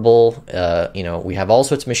portable, we have all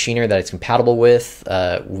sorts of machinery that it's compatible with,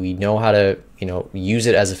 we know how to use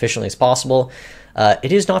it as efficiently as possible,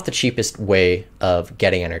 it is not the cheapest way of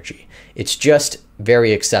getting energy. It's just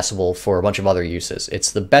very accessible for a bunch of other uses.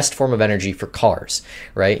 It's the best form of energy for cars,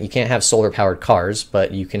 right? You can't have solar-powered cars,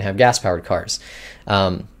 but you can have gas-powered cars.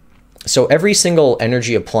 So every single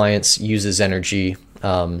energy appliance uses energy,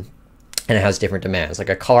 and it has different demands. Like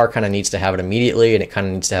a car kind of needs to have it immediately, and it kind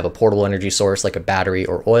of needs to have a portable energy source like a battery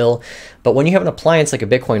or oil. But when you have an appliance like a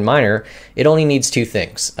Bitcoin miner, it only needs two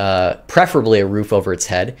things, preferably a roof over its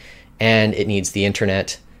head, and it needs the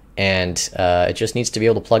internet, and it just needs to be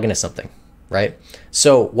able to plug into something, right?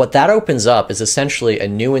 So what that opens up is essentially a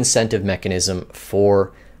new incentive mechanism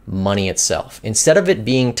for money itself. Instead of it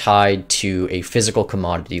being tied to a physical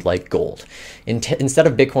commodity like gold, instead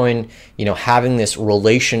of Bitcoin, having this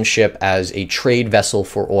relationship as a trade vessel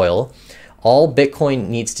for oil, all Bitcoin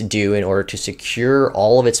needs to do in order to secure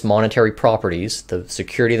all of its monetary properties, the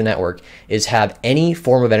security of the network, is have any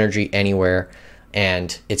form of energy anywhere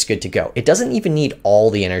and it's good to go. It doesn't even need all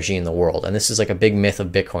the energy in the world. And this is like a big myth of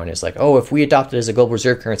Bitcoin, is like, oh, if we adopt it as a global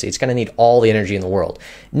reserve currency, it's going to need all the energy in the world.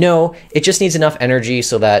 No, it just needs enough energy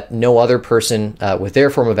so that no other person with their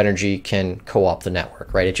form of energy can co-opt the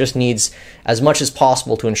network, right? It just needs as much as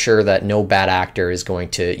possible to ensure that no bad actor is going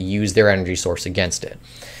to use their energy source against it.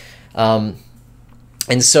 And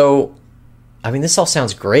so, I mean, this all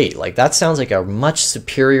sounds great. Like, that sounds like a much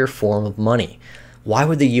superior form of money. Why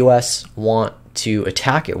would the US want to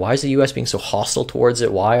attack it? Why is the US being so hostile towards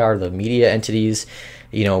it? Why are the media entities,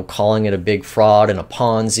 calling it a big fraud and a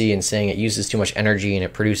Ponzi and saying it uses too much energy and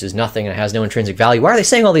it produces nothing and it has no intrinsic value? Why are they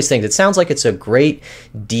saying all these things? It sounds like it's a great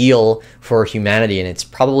deal for humanity, and it's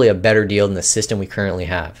probably a better deal than the system we currently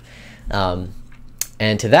have.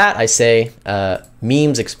 And to that, I say,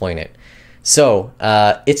 memes explain it. So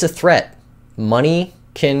it's a threat. Money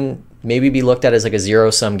can maybe be looked at as like a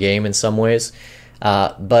zero-sum game in some ways,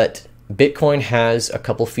 but Bitcoin has a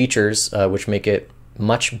couple features which make it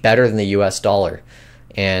much better than the US dollar.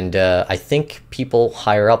 And I think people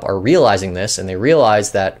higher up are realizing this, and they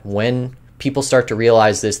realize that when people start to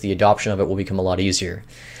realize this, the adoption of it will become a lot easier.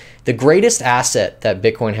 The greatest asset that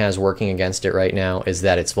Bitcoin has working against it right now is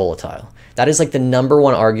that it's volatile. That is like the number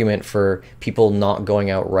one argument for people not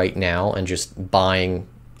going out right now and just buying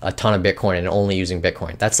a ton of Bitcoin and only using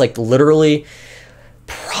Bitcoin. That's like literally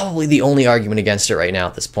probably the only argument against it right now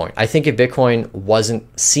at this point. I think if Bitcoin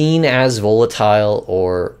wasn't seen as volatile,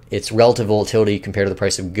 or its relative volatility compared to the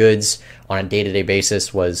price of goods on a day-to-day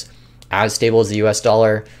basis was as stable as the US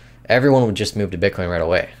dollar, everyone would just move to Bitcoin right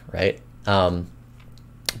away, right?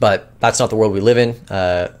 But that's not the world we live in.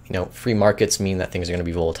 Free markets mean that things are going to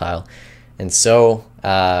be volatile. And so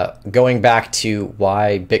going back to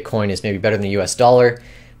why Bitcoin is maybe better than the US dollar,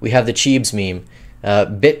 we have the Cheebs meme.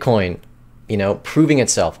 Bitcoin, proving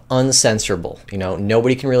itself uncensorable.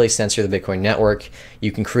 Nobody can really censor the Bitcoin network.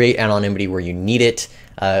 You can create anonymity where you need it.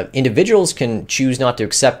 Individuals can choose not to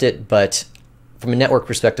accept it, but from a network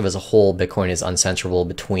perspective as a whole, Bitcoin is uncensorable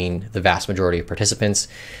between the vast majority of participants.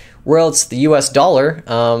 Whereas the US dollar,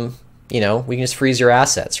 we can just freeze your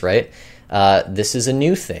assets, right? This is a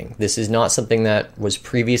new thing. This is not something that was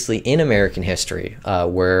previously in American history,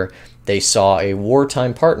 where they saw a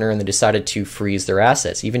wartime partner and they decided to freeze their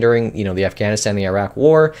assets. Even during, the Afghanistan, the Iraq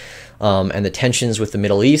War, and the tensions with the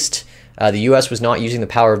Middle East, the U.S. was not using the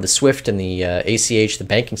power of the SWIFT and the ACH, the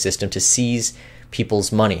banking system, to seize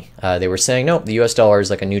people's money. They were saying, no, the U.S. dollar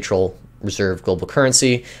is like a neutral reserve global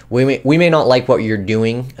currency. We may not like what you're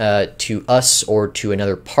doing to us or to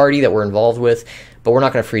another party that we're involved with, but we're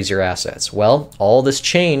not going to freeze your assets. Well, all this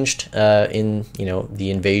changed in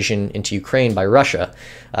the invasion into Ukraine by Russia,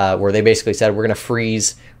 where they basically said we're going to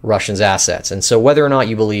freeze Russians' assets. And so whether or not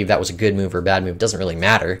you believe that was a good move or a bad move doesn't really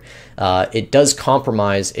matter. It does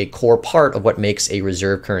compromise a core part of what makes a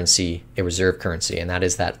reserve currency, and that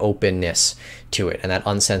is that openness to it, and that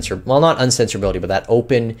not uncensorability, but that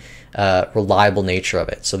open, reliable nature of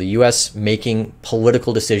it. So the U.S. making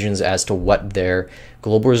political decisions as to what their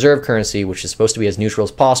global reserve currency, which is supposed to be as neutral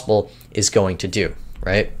as possible, is going to do,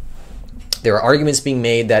 right? There are arguments being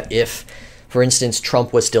made that if, for instance,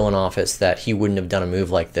 Trump was still in office, that he wouldn't have done a move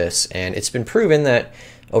like this. And it's been proven that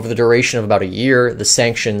over the duration of about a year, the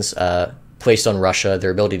sanctions placed on Russia, their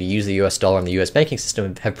ability to use the US dollar and the US banking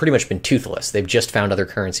system, have pretty much been toothless. They've just found other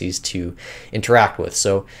currencies to interact with.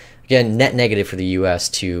 So again, net negative for the US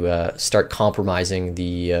to start compromising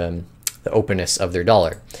the openness of their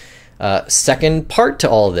dollar. Second part to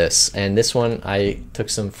all of this, and this one I took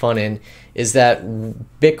some fun in, is that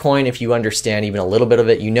Bitcoin, if you understand even a little bit of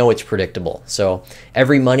it, it's predictable. So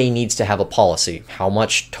every money needs to have a policy. How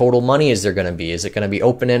much total money is there going to be? Is it going to be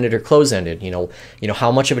open-ended or closed-ended?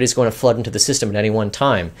 How much of it is going to flood into the system at any one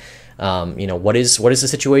time? What is the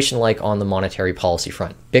situation like on the monetary policy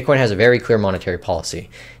front? Bitcoin has a very clear monetary policy.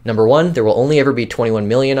 Number one, there will only ever be 21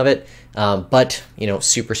 million of it, but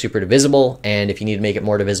super divisible. And if you need to make it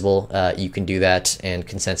more divisible, you can do that, and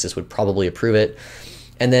consensus would probably approve it.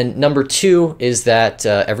 And then number two is that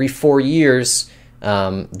every 4 years,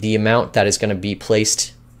 the amount that is going to be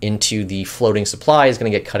placed into the floating supply is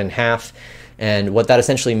going to get cut in half. And what that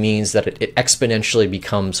essentially means that it exponentially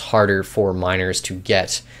becomes harder for miners to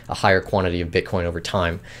get a higher quantity of Bitcoin over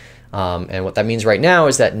time. And what that means right now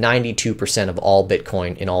is that 92% of all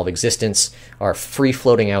Bitcoin in all of existence are free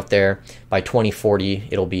floating out there. By 2040,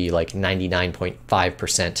 it'll be like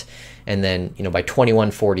 99.5%. And then, by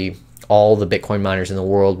 2140, all the Bitcoin miners in the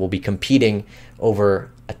world will be competing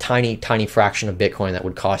over a tiny fraction of Bitcoin that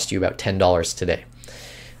would cost you about $10 today.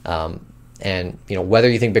 And whether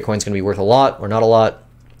you think Bitcoin's going to be worth a lot or not a lot,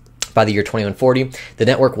 by the year 2140, the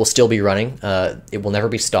network will still be running. It will never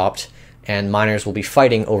be stopped. and miners will be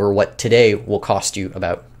fighting over what today will cost you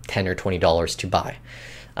about $10 or $20 to buy.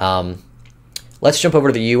 Let's jump over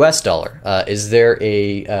to the US dollar. Is there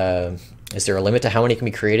a limit to how many can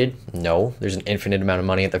be created? No, there's an infinite amount of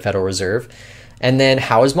money at the Federal Reserve. And then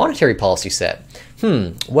how is monetary policy set?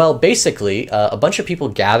 Well, basically, a bunch of people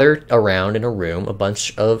gather around in a room, a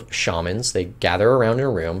bunch of shamans, they gather around in a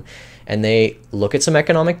room, and they look at some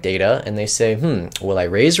economic data and they say, will I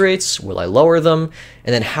raise rates? Will I lower them?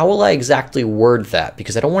 And then how will I exactly word that?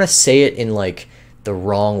 Because I don't want to say it in like the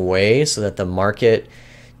wrong way so that the market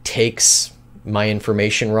takes my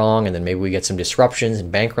information wrong and then maybe we get some disruptions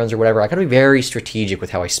and bank runs or whatever. I got to be very strategic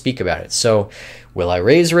with how I speak about it. So will I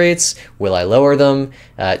raise rates? Will I lower them?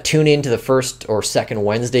 Tune in to the first or second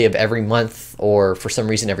Wednesday of every month, or for some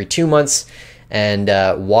reason every 2 months, and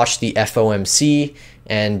watch the FOMC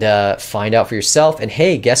and find out for yourself. And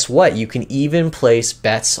hey, guess what? You can even place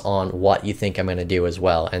bets on what you think I'm going to do as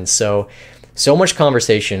well. And so much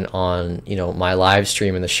conversation on, my live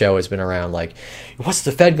stream and the show has been around like, what's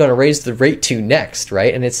the Fed going to raise the rate to next,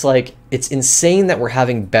 right? And it's like, it's insane that we're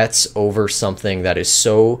having bets over something that is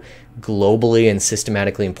so globally and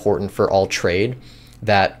systematically important for all trade,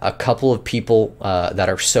 that a couple of people that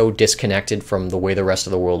are so disconnected from the way the rest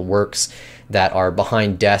of the world works, that are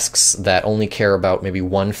behind desks, that only care about maybe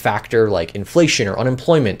one factor like inflation or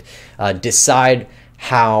unemployment, decide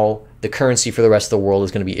how the currency for the rest of the world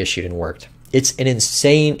is going to be issued and worked. It's an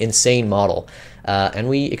insane model, and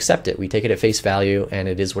we accept it. We take it at face value, and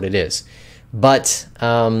it is what it is. But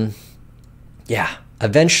yeah,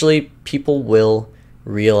 eventually people will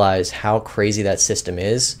realize how crazy that system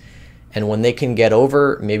is, and when they can get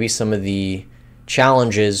over maybe some of the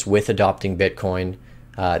challenges with adopting Bitcoin,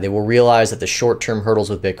 they will realize that the short-term hurdles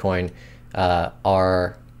with Bitcoin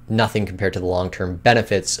are nothing compared to the long-term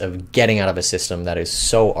benefits of getting out of a system that is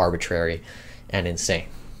so arbitrary and insane.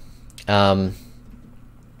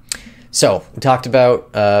 So we talked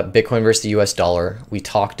about Bitcoin versus the US dollar. We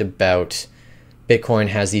talked about Bitcoin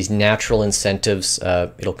has these natural incentives.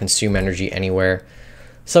 It'll consume energy anywhere.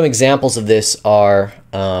 Some examples of this are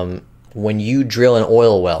when you drill an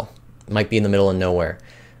oil well, it might be in the middle of nowhere.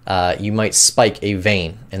 You might spike a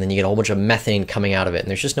vein, and then you get a whole bunch of methane coming out of it. And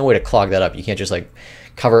there's just no way to clog that up. You can't just like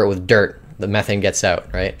cover it with dirt. The methane gets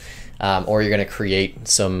out, right? Or you're going to create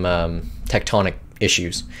some tectonic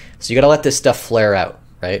issues. So you got to let this stuff flare out,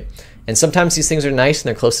 right? And sometimes these things are nice and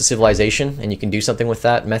they're close to civilization and you can do something with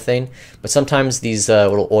that methane. But sometimes these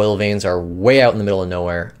little oil veins are way out in the middle of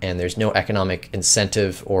nowhere and there's no economic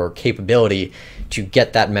incentive or capability to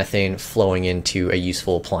get that methane flowing into a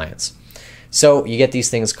useful appliance. So you get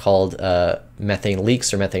these things called methane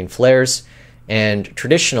leaks or methane flares. And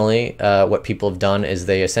traditionally, what people have done is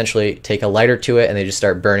they essentially take a lighter to it and they just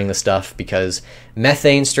start burning the stuff, because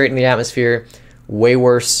methane straight in the atmosphere, way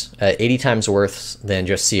worse, 80 times worse than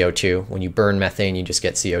just CO2. When you burn methane, you just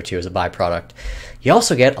get CO2 as a byproduct. You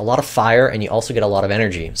also get a lot of fire and you also get a lot of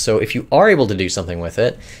energy. So if you are able to do something with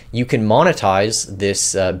it, you can monetize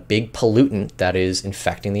this big pollutant that is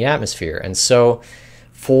infecting the atmosphere. And so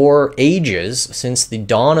for ages, since the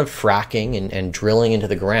dawn of fracking and drilling into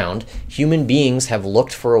the ground, human beings have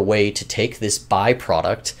looked for a way to take this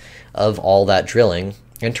byproduct of all that drilling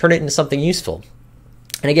and turn it into something useful.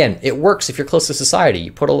 And again, it works if you're close to society.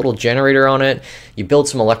 You put a little generator on it, you build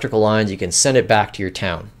some electrical lines, you can send it back to your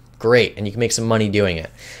town. Great, and you can make some money doing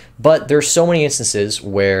it. But there's so many instances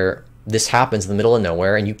where this happens in the middle of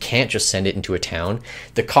nowhere and you can't just send it into a town.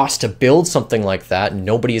 The cost to build something like that,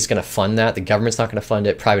 nobody is going to fund that. The government's not going to fund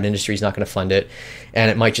it. Private industry is not going to fund it.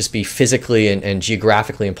 And it might just be physically and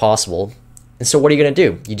geographically impossible. And so what are you going to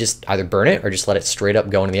do? You just either burn it or just let it straight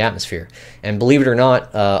up go into the atmosphere. And believe it or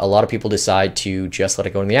not, a lot of people decide to just let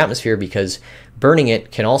it go into the atmosphere because burning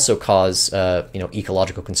it can also cause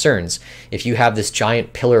ecological concerns. If you have this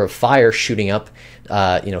giant pillar of fire shooting up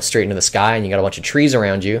straight into the sky and you got a bunch of trees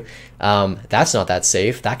around you, that's not that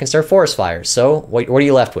safe. That can start forest fires. So what are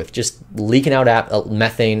you left with? Just leaking out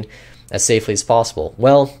methane as safely as possible.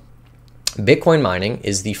 Well, Bitcoin mining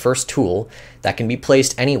is the first tool that can be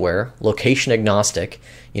placed anywhere, location agnostic.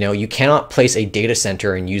 You cannot place a data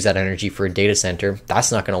center and use that energy for a data center.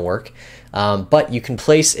 That's not going to work. But you can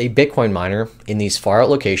place a Bitcoin miner in these far out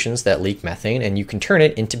locations that leak methane, and you can turn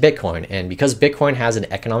it into Bitcoin. And because Bitcoin has an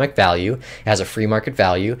economic value, it has a free market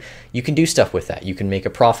value, you can do stuff with that. You can make a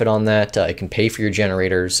profit on that. It can pay for your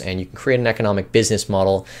generators, and you can create an economic business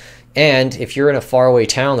model. And if you're in a faraway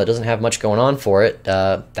town that doesn't have much going on for it,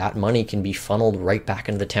 that money can be funneled right back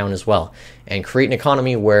into the town as well and create an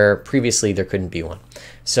economy where previously there couldn't be one.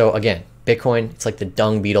 So again, Bitcoin, it's like the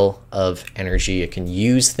dung beetle of energy. It can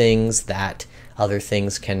use things that other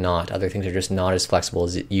things cannot. Other things are just not as flexible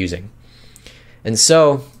as it using. And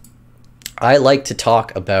so I like to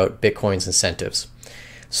talk about Bitcoin's incentives.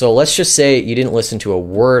 So let's just say you didn't listen to a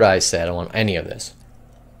word I said on any of this.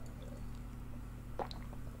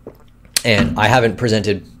 And I haven't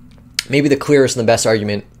presented maybe the clearest and the best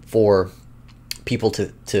argument for people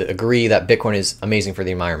to agree that Bitcoin is amazing for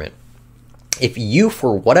the environment. If you,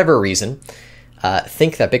 for whatever reason,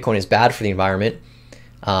 think that Bitcoin is bad for the environment,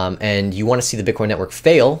 and you want to see the Bitcoin network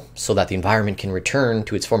fail so that the environment can return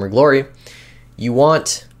to its former glory, you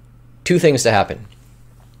want two things to happen.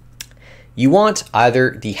 You want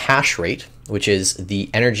either the hash rate, which is the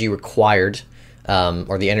energy required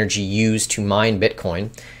or the energy used to mine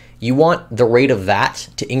Bitcoin. You want the rate of that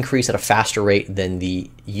to increase at a faster rate than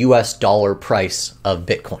the US dollar price of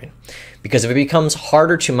Bitcoin. Because if it becomes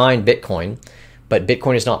harder to mine Bitcoin, but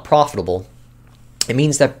Bitcoin is not profitable, it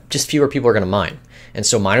means that just fewer people are going to mine. And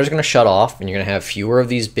so miners are going to shut off, and you're going to have fewer of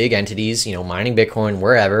these big entities, mining Bitcoin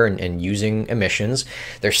wherever and using emissions.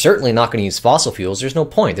 They're certainly not going to use fossil fuels. There's no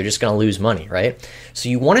point. They're just going to lose money, right? So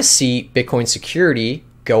you want to see Bitcoin security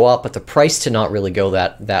go up, but the price to not really go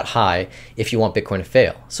that high if you want Bitcoin to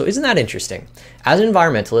fail. So isn't that interesting? As an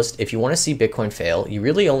environmentalist, if you want to see Bitcoin fail, you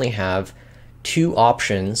really only have two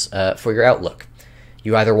options for your outlook.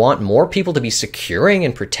 You either want more people to be securing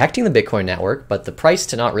and protecting the Bitcoin network, but the price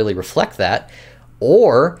to not really reflect that,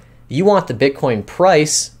 or you want the Bitcoin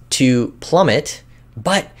price to plummet,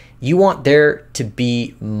 but you want there to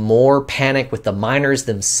be more panic with the miners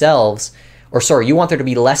themselves, you want there to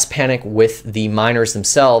be less panic with the miners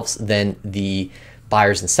themselves than the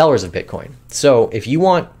buyers and sellers of Bitcoin. So if you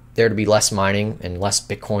want there to be less mining and less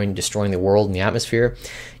Bitcoin destroying the world and the atmosphere,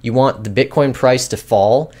 you want the Bitcoin price to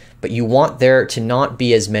fall, but you want there to not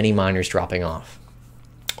be as many miners dropping off.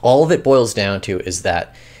 All of it boils down to is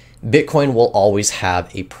that Bitcoin will always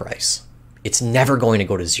have a price. It's never going to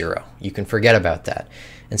go to zero. You can forget about that.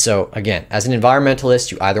 And so again, as an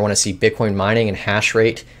environmentalist, you either want to see Bitcoin mining and hash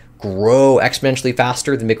rate grow exponentially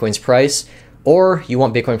faster than Bitcoin's price, or you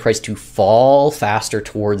want Bitcoin price to fall faster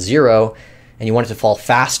towards zero, and you want it to fall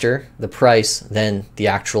faster, the price, than the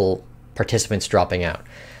actual participants dropping out.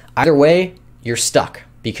 Either way, you're stuck,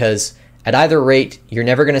 because at either rate, you're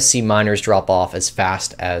never going to see miners drop off as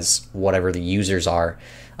fast as whatever the users are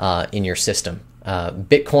in your system.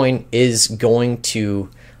 Bitcoin is going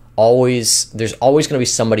to there's always going to be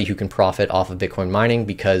somebody who can profit off of Bitcoin mining,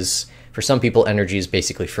 because for some people, energy is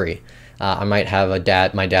basically free. I might have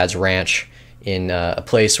my dad's ranch in a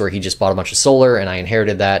place where he just bought a bunch of solar, and I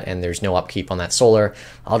inherited that, and there's no upkeep on that solar.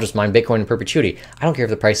 I'll just mine Bitcoin in perpetuity. I don't care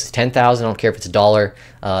if the price is 10,000. I don't care if it's $1. If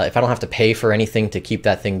I don't have to pay for anything to keep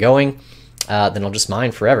that thing going, then I'll just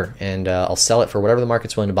mine forever, and I'll sell it for whatever the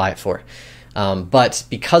market's willing to buy it for. But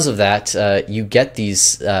because of that, you get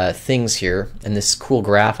these things here, and this cool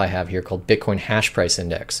graph I have here called Bitcoin Hash Price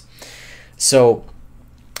Index. So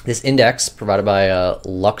this index provided by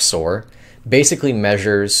Luxor basically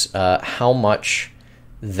measures how much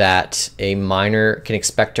that a miner can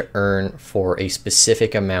expect to earn for a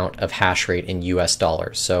specific amount of hash rate in US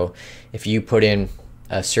dollars. So if you put in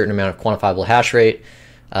a certain amount of quantifiable hash rate,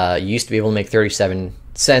 you used to be able to make 37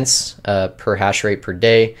 cents per hash rate per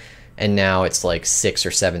day, and now it's like 6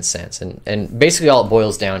 or 7 cents. And basically all it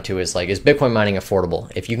boils down to is is Bitcoin mining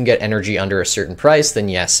affordable? If you can get energy under a certain price, then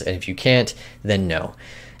yes, and if you can't, then no.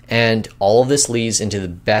 And all of this leads into the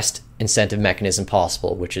best incentive mechanism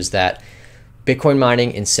possible, which is that Bitcoin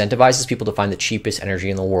mining incentivizes people to find the cheapest energy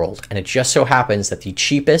in the world. And it just so happens that the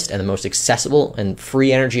cheapest and the most accessible and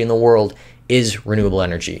free energy in the world is renewable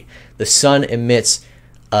energy. The sun emits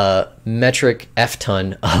a metric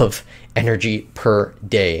F-ton of energy per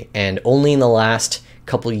day. And only in the last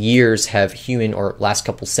couple years last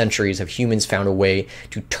couple centuries have humans found a way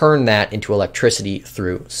to turn that into electricity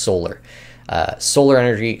through solar. Solar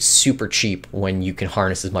energy, super cheap when you can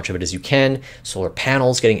harness as much of it as you can. Solar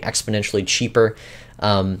panels getting exponentially cheaper.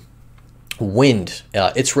 Wind,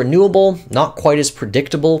 it's renewable, not quite as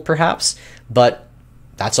predictable perhaps, but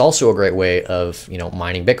that's also a great way of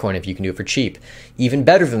mining Bitcoin if you can do it for cheap. Even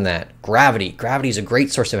better than that, gravity. Gravity is a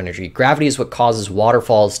great source of energy. Gravity is what causes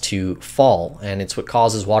waterfalls to fall, and it's what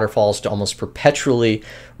causes waterfalls to almost perpetually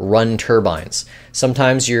run turbines.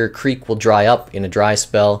 Sometimes your creek will dry up in a dry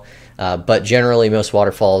spell, but generally most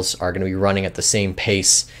waterfalls are going to be running at the same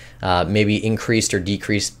pace, maybe increased or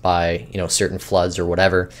decreased by certain floods or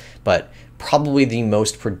whatever, but probably the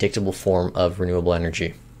most predictable form of renewable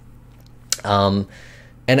energy.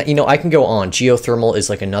 And I can go on. Geothermal is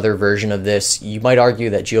like another version of this. You might argue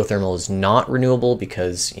that geothermal is not renewable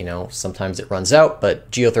because sometimes it runs out, but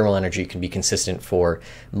geothermal energy can be consistent for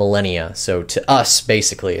millennia. So to us,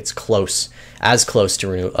 basically, it's as close to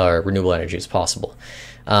renewable energy as possible.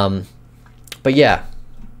 But yeah,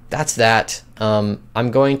 that's that.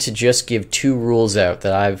 I'm going to just give 2 rules out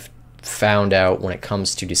that I've found out when it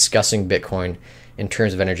comes to discussing Bitcoin in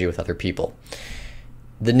terms of energy with other people.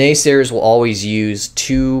 The naysayers will always use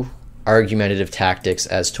 2 argumentative tactics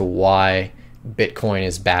as to why Bitcoin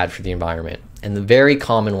is bad for the environment. And the very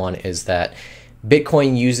common one is that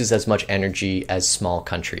Bitcoin uses as much energy as small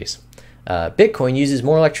countries. Bitcoin uses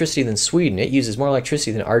more electricity than Sweden. It uses more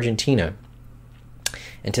electricity than Argentina.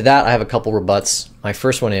 And to that, I have a couple rebuts. My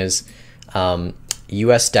first one is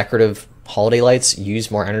US decorative holiday lights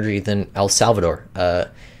use more energy than El Salvador,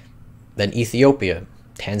 than Ethiopia,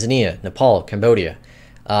 Tanzania, Nepal, Cambodia.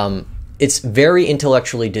 It's very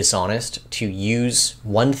intellectually dishonest to use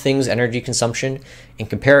one thing's energy consumption and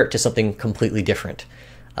compare it to something completely different.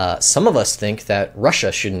 Some of us think that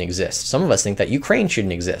Russia shouldn't exist. Some of us think that Ukraine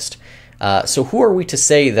shouldn't exist. So who are we to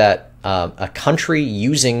say that a country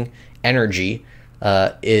using energy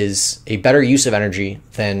is a better use of energy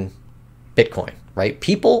than Bitcoin, right?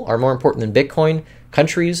 People are more important than Bitcoin.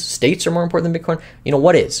 Countries, states are more important than Bitcoin. You know,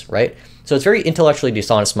 what is, right? So it's very intellectually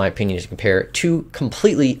dishonest, in my opinion, to compare 2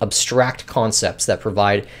 completely abstract concepts that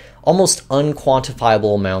provide almost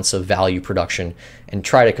unquantifiable amounts of value production and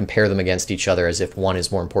try to compare them against each other as if one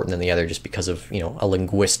is more important than the other just because of, a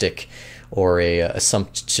linguistic or a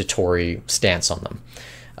assumptory stance on them.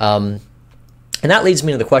 And that leads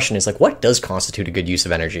me to the question is, like, what does constitute a good use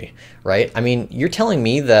of energy, right? I mean, you're telling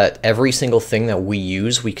me that every single thing that we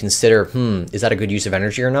use, we consider, is that a good use of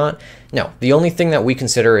energy or not? No, the only thing that we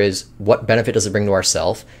consider is what benefit does it bring to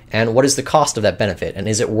ourselves and what is the cost of that benefit and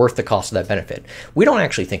is it worth the cost of that benefit? We don't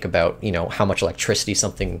actually think about, how much electricity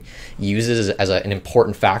something uses as an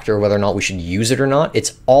important factor, whether or not we should use it or not.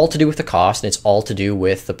 It's all to do with the cost and it's all to do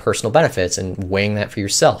with the personal benefits and weighing that for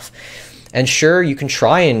yourself. And sure, you can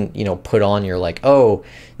try and, put on your like, oh,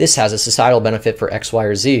 this has a societal benefit for X, Y,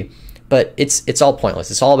 or Z, but it's all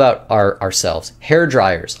pointless. It's all about ourselves. Hair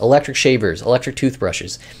dryers, electric shavers, electric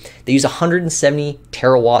toothbrushes. They use 170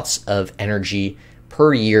 terawatts of energy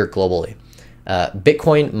per year globally.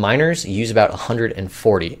 Bitcoin miners use about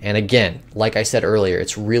 140. And again, like I said earlier,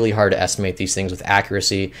 it's really hard to estimate these things with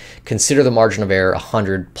accuracy. Consider the margin of error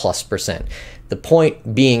 100+%. The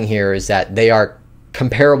point being here is that they are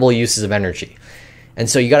comparable uses of energy. And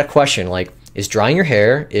so you got a question like, is drying your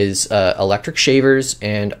hair, is electric shavers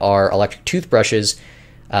and our electric toothbrushes,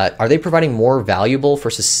 are they providing more value for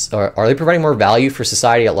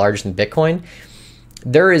society at large than Bitcoin?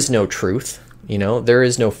 There is no truth, there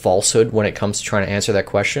is no falsehood when it comes to trying to answer that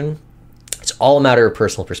question. It's all a matter of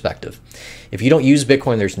personal perspective. If you don't use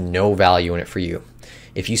Bitcoin, there's no value in it for you.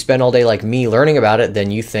 If you spend all day like me learning about it,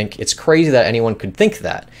 then you think it's crazy that anyone could think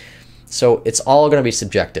that. So it's all going to be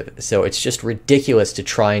subjective. So it's just ridiculous to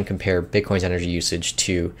try and compare Bitcoin's energy usage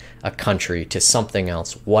to a country, to something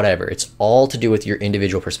else, whatever. It's all to do with your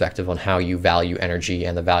individual perspective on how you value energy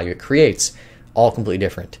and the value it creates. All completely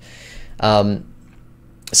different.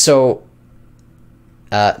 So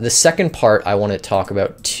the second part I want to talk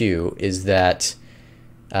about too is that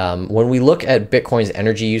when we look at Bitcoin's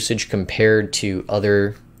energy usage compared to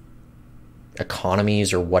other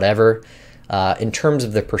economies or whatever, in terms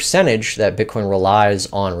of the percentage that Bitcoin relies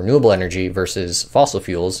on renewable energy versus fossil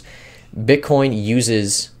fuels, Bitcoin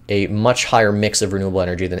uses a much higher mix of renewable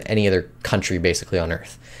energy than any other country basically on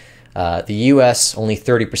Earth. The US, only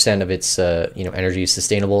 30% of its energy is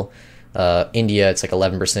sustainable. India, it's like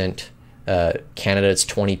 11%. Canada, it's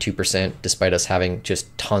 22%, despite us having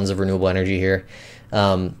just tons of renewable energy here.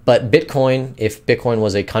 But Bitcoin, if Bitcoin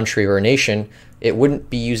was a country or a nation, it wouldn't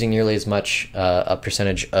be using nearly as much a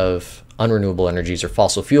percentage of unrenewable energies or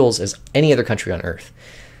fossil fuels as any other country on Earth.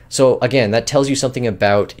 So again, that tells you something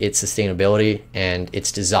about its sustainability and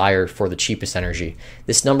its desire for the cheapest energy.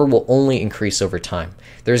 This number will only increase over time.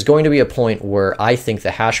 There's going to be a point where I think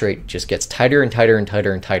the hash rate just gets tighter and tighter and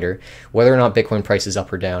tighter and tighter, whether or not Bitcoin price is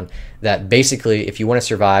up or down, that basically if you want to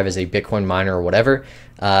survive as a Bitcoin miner or whatever,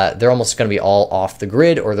 they're almost going to be all off the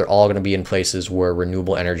grid, or they're all going to be in places where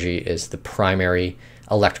renewable energy is the primary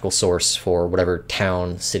electrical source for whatever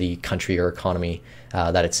town, city, country, or economy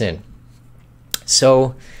that it's in.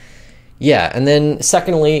 So yeah, and then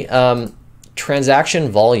secondly,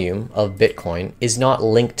 transaction volume of Bitcoin is not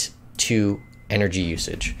linked to energy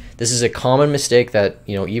usage. This is a common mistake that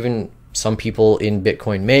even some people in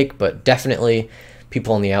Bitcoin make, but definitely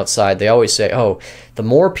people on the outside, they always say, oh, the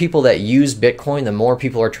more people that use Bitcoin, the more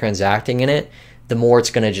people are transacting in it, the more it's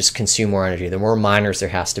going to just consume more energy, the more miners there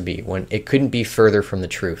has to be, when it couldn't be further from the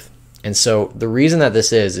truth. And so the reason that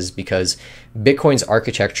this is because Bitcoin's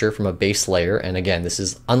architecture from a base layer, and again, this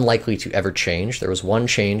is unlikely to ever change. There was one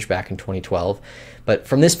change back in 2012, but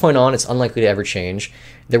from this point on, it's unlikely to ever change.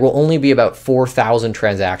 There will only be about 4,000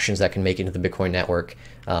 transactions that can make it into the Bitcoin network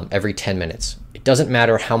every 10 minutes. It doesn't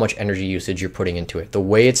matter how much energy usage you're putting into it. The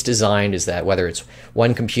way it's designed is that whether it's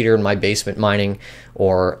one computer in my basement mining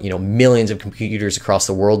or millions of computers across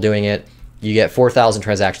the world doing it, you get 4,000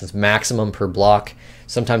 transactions maximum per block.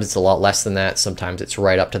 Sometimes it's a lot less than that. Sometimes it's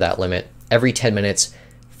right up to that limit. Every 10 minutes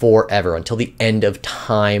forever until the end of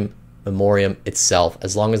time memoriam itself.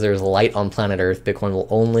 As long as there's light on planet Earth, Bitcoin will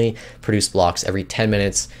only produce blocks every 10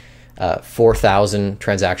 minutes, 4,000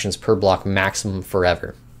 transactions per block maximum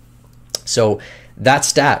forever. So that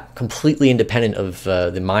stat, completely independent of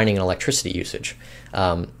the mining and electricity usage.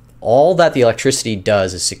 All that the electricity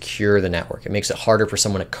does is secure the network. It makes it harder for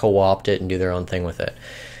someone to co-opt it and do their own thing with it.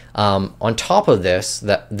 On top of this,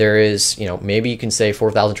 that there is, maybe you can say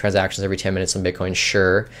 4,000 transactions every 10 minutes on Bitcoin,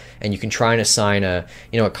 sure, and you can try and assign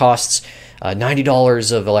it costs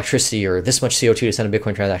 $90 of electricity or this much CO2 to send a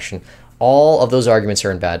Bitcoin transaction. All of those arguments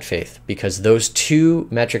are in bad faith because those two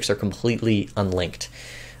metrics are completely unlinked.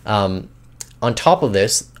 On top of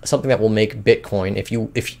this, something that will make Bitcoin,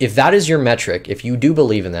 if that is your metric, if you do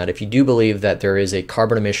believe in that, if you do believe that there is a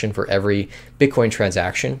carbon emission for every Bitcoin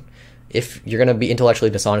transaction, if you're going to be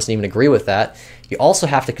intellectually dishonest and even agree with that, you also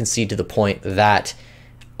have to concede to the point that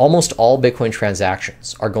almost all Bitcoin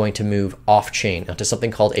transactions are going to move off-chain onto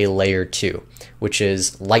something called a layer 2, which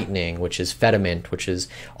is Lightning, which is Fedimint, which is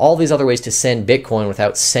all these other ways to send Bitcoin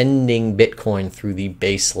without sending Bitcoin through the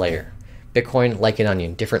base layer. Bitcoin, like an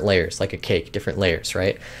onion, different layers, like a cake, different layers,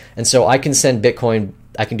 right? And so I can send Bitcoin,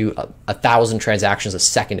 I can do 1,000 transactions a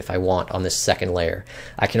second if I want on this second layer.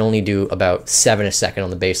 I can only do about 7 a second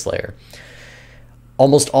on the base layer.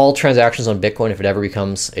 Almost all transactions on Bitcoin, if it ever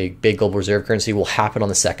becomes a big global reserve currency, will happen on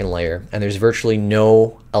the second layer. And there's virtually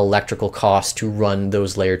no electrical cost to run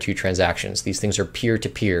those layer 2 transactions. These things are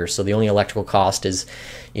peer-to-peer. So the only electrical cost is,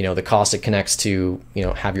 the cost it connects to,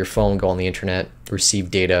 have your phone go on the internet, receive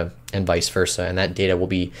data, and vice versa. And that data will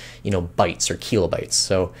be, bytes or kilobytes.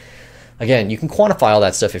 So again, you can quantify all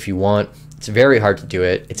that stuff if you want. It's very hard to do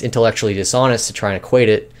it. It's intellectually dishonest to try and equate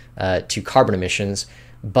it to carbon emissions.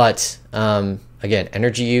 But again,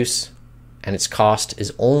 energy use and its cost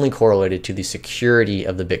is only correlated to the security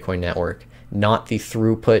of the Bitcoin network, not the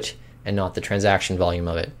throughput and not the transaction volume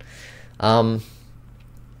of it. And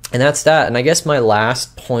that's that. And I guess my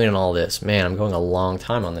last point on all this, man, I'm going a long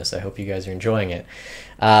time on this. I hope you guys are enjoying it.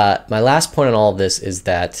 My last point on all of this is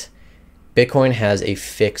that Bitcoin has a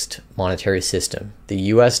fixed monetary system. The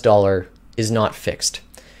US dollar is not fixed.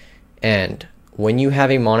 And when you have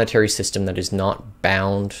a monetary system that is not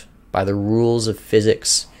bound by the rules of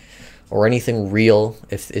physics or anything real,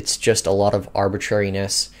 if it's just a lot of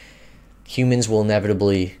arbitrariness, humans will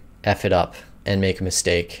inevitably F it up and make a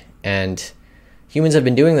mistake. And humans have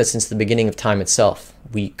been doing this since the beginning of time itself.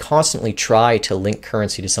 We constantly try to link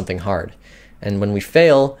currency to something hard. And when we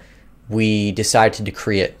fail, we decide to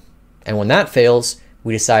decree it. And when that fails,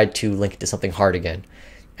 we decide to link it to something hard again.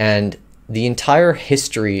 And the entire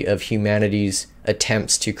history of humanity's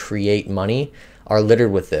attempts to create money are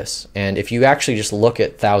littered with this. And if you actually just look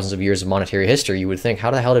at thousands of years of monetary history, you would think, how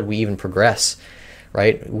the hell did we even progress,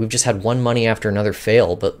 right? We've just had one money after another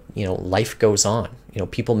fail, but life goes on.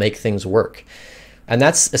 People make things work. And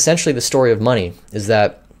that's essentially the story of money, is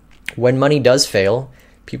that when money does fail,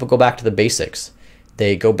 people go back to the basics.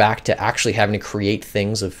 They go back to actually having to create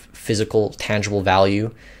things of physical, tangible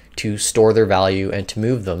value to store their value and to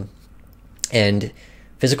move them. And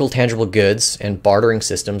physical, tangible goods and bartering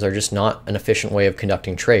systems are just not an efficient way of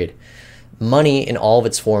conducting trade. Money in all of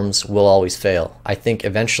its forms will always fail. I think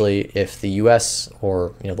eventually, if the US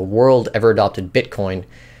or the world ever adopted Bitcoin,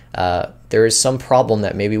 there is some problem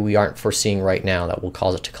that maybe we aren't foreseeing right now that will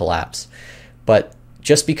cause it to collapse. But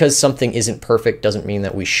just because something isn't perfect doesn't mean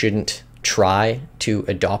that we shouldn't try to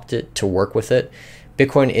adopt it, to work with it.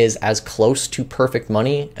 Bitcoin is as close to perfect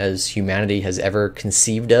money as humanity has ever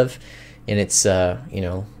conceived of in its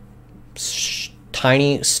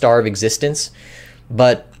tiny star of existence.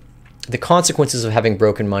 But the consequences of having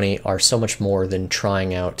broken money are so much more than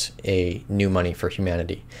trying out a new money for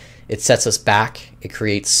humanity. It sets us back, it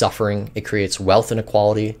creates suffering, it creates wealth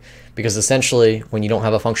inequality, because essentially when you don't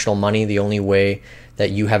have a functional money, the only way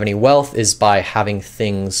that you have any wealth is by having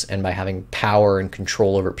things and by having power and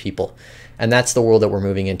control over people. And that's the world that we're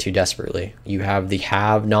moving into desperately. You have the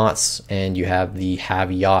have-nots and you have the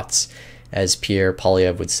have-yachts, as Pierre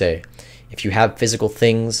Poilievre would say. If you have physical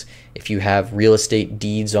things, if you have real estate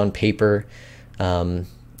deeds on paper,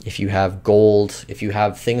 if you have gold, if you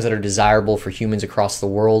have things that are desirable for humans across the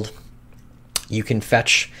world, you can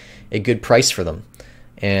fetch a good price for them.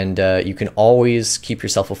 And you can always keep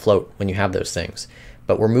yourself afloat when you have those things.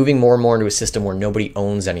 But we're moving more and more into a system where nobody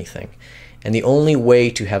owns anything. And the only way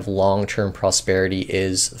to have long-term prosperity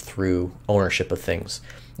is through ownership of things.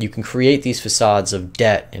 You can create these facades of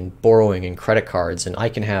debt and borrowing and credit cards, and I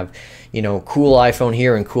can have, you know, cool iPhone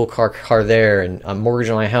here and cool car there and a mortgage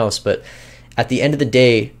on my house. But at the end of the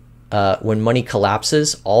day, when money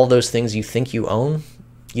collapses, all those things you think you own,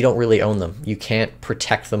 you don't really own them. You can't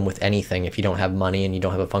protect them with anything if you don't have money and you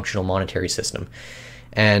don't have a functional monetary system.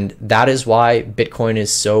 And that is why Bitcoin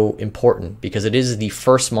is so important, because it is the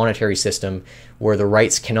first monetary system where the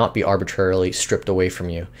rights cannot be arbitrarily stripped away from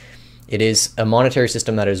you. It is a monetary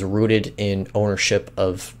system that is rooted in ownership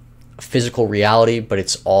of physical reality, but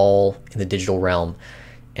it's all in the digital realm.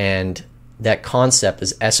 And that concept,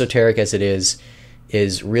 as esoteric as it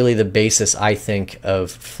is really the basis, I think,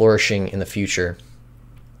 of flourishing in the future.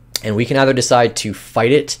 And we can either decide to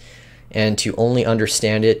fight it and to only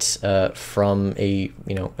understand it from a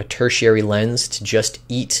tertiary lens, to just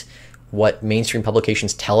eat what mainstream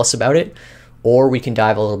publications tell us about it, or we can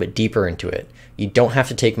dive a little bit deeper into it. You don't have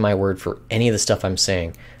to take my word for any of the stuff I'm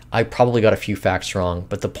saying. I probably got a few facts wrong,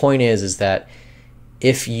 but the point is that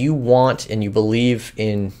if you want and you believe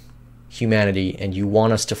in humanity and you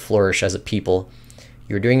want us to flourish as a people,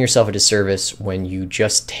 you're doing yourself a disservice when you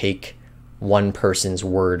just take one person's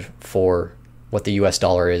word for what the US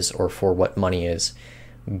dollar is or for what money is.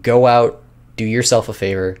 Go out, do yourself a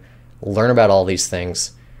favor, learn about all these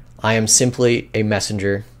things. I am simply a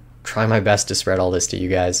messenger, try my best to spread all this to you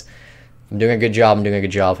guys. I'm doing a good job, I'm doing a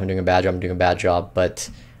good job. I'm doing a bad job, I'm doing a bad job, but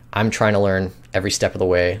I'm trying to learn every step of the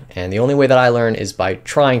way. And the only way that I learn is by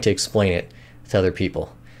trying to explain it to other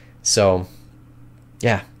people. So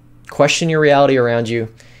yeah, question your reality around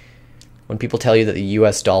you. When people tell you that the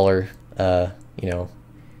US dollar,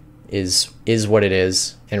 is what it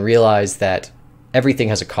is, and realize that everything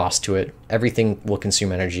has a cost to it. Everything will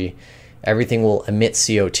consume energy. Everything will emit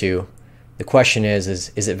CO2. The question is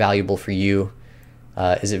it valuable for you?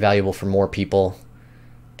 Is it valuable for more people?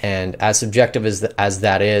 And as subjective as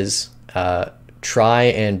that is, try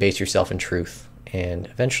and base yourself in truth. And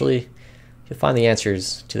eventually you'll find the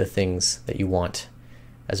answers to the things that you want,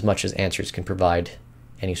 as much as answers can provide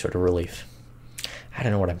any sort of relief. I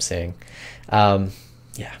don't know what I'm saying.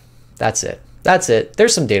 Yeah, that's it. That's it.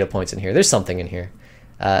 There's some data points in here. There's something in here.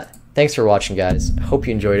 Thanks for watching, guys. I hope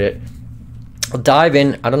you enjoyed it. I'll dive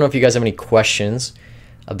in. I don't know if you guys have any questions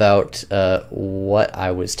about what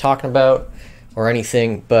I was talking about or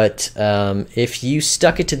anything, but if you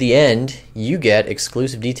stuck it to the end, you get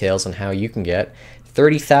exclusive details on how you can get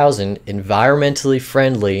 30,000 environmentally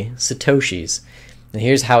friendly Satoshis. And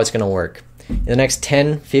here's how it's going to work. In the next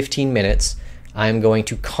 10-15 minutes, I'm going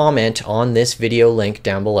to comment on this video link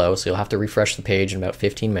down below, so you'll have to refresh the page in about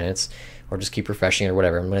 15 minutes, or just keep refreshing it or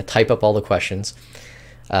whatever. I'm going to type up all the questions.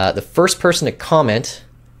 The first person to comment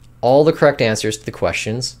all the correct answers to the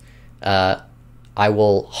questions, I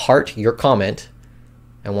will heart your comment,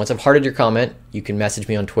 and once I've hearted your comment, you can message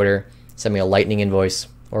me on Twitter, send me a Lightning invoice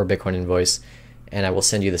or a Bitcoin invoice, and I will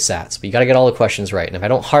send you the sats. But you got to get all the questions right, and if I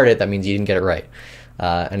don't heart it, that means you didn't get it right.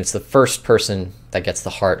 And it's the first person that gets the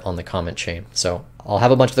heart on the comment chain. So I'll have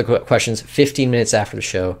a bunch of the questions 15 minutes after the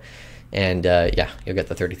show, and yeah, you'll get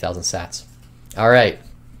the 30,000 sats. All right,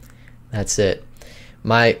 that's it.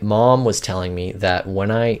 My mom was telling me that when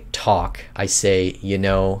I talk, I say, you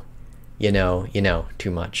know,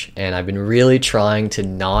 too much. And I've been really trying to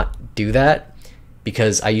not do that,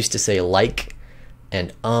 because I used to say like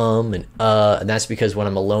and and that's because when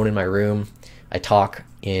I'm alone in my room, I talk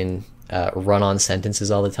in run-on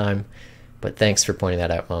sentences all the time. But thanks for pointing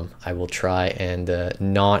that out, Mom. I will try and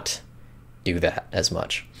not do that as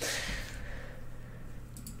much.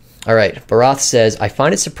 All right, Barath says, I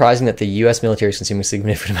find it surprising that the U.S. military is consuming a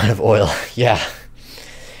significant amount of oil. Yeah,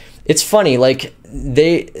 it's funny. Like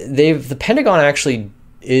the Pentagon actually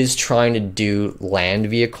is trying to do land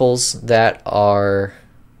vehicles that are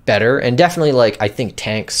better, and definitely, like, I think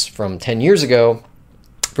tanks from 10 years ago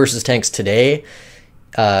versus tanks today,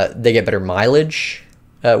 they get better mileage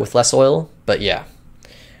with less oil. But yeah,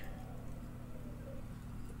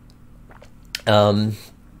 you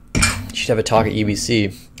should have a talk at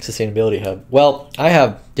UBC Sustainability Hub. Well, I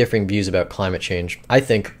have differing views about climate change. I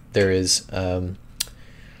think there is I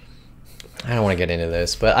don't want to get into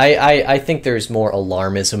this, but I think there's more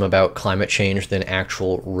alarmism about climate change than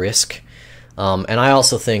actual risk. And I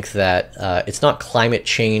also think that it's not climate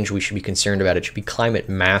change we should be concerned about. It should be climate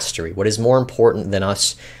mastery. What is more important than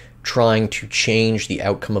us trying to change the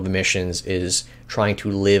outcome of emissions is trying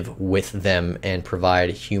to live with them and provide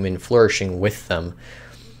human flourishing with them.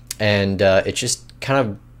 And it just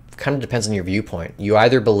kind of depends on your viewpoint. You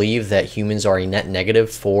either believe that humans are a net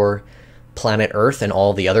negative for planet Earth and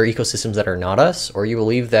all the other ecosystems that are not us, or you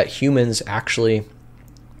believe that humans actually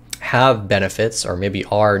have benefits or maybe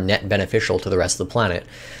are net beneficial to the rest of the planet.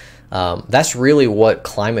 That's really what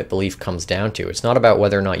climate belief comes down to. It's not about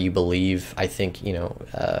whether or not you believe, I think,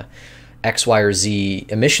 X, Y, or Z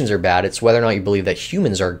emissions are bad. It's whether or not you believe that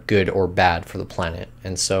humans are good or bad for the planet.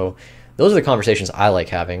 And so those are the conversations I like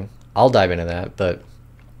having. I'll dive into that. But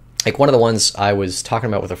like one of the ones I was talking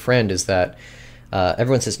about with a friend is that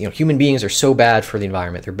everyone says, human beings are so bad for the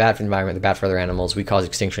environment. They're bad for the environment. They're bad for other animals. We cause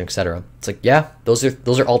extinction, etc. It's like, yeah, those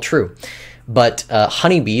are all true. But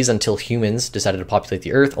honeybees, until humans decided to populate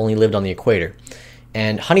the earth, only lived on the equator.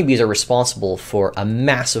 And honeybees are responsible for a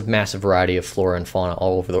massive, massive variety of flora and fauna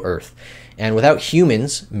all over the earth. And without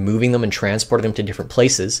humans moving them and transporting them to different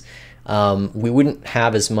places, we wouldn't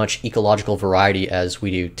have as much ecological variety as we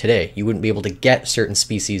do today. You wouldn't be able to get certain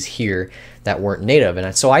species here that weren't native.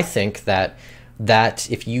 And so I think that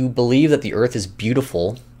if you believe that the earth is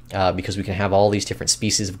beautiful, because we can have all these different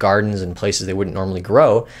species of gardens and places they wouldn't normally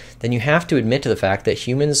grow, then you have to admit to the fact that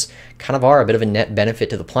humans kind of are a bit of a net benefit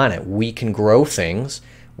to the planet. We can grow things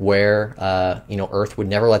where Earth would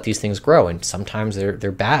never let these things grow, and sometimes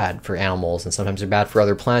they're bad for animals, and sometimes they're bad for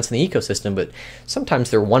other plants in the ecosystem, but sometimes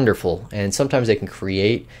they're wonderful, and sometimes they can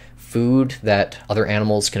create food that other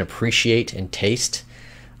animals can appreciate and taste.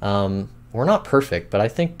 We're not perfect, but I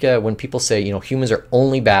think when people say, humans are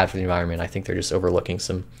only bad for the environment, I think they're just overlooking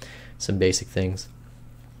some basic things.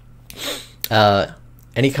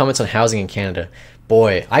 Any comments on housing in Canada?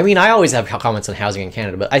 Boy, I mean, I always have comments on housing in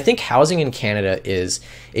Canada, but I think housing in Canada is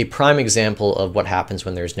a prime example of what happens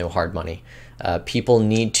when there's no hard money. People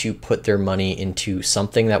need to put their money into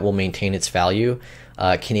something that will maintain its value.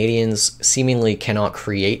 Canadians seemingly cannot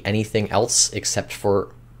create anything else except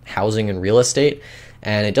for housing and real estate.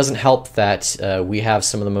 And it doesn't help that we have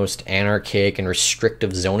some of the most anarchic and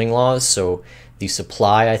restrictive zoning laws. So the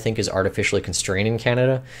supply, I think, is artificially constrained in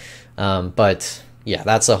Canada. But yeah,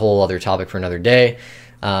 that's a whole other topic for another day.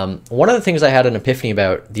 One of the things I had an epiphany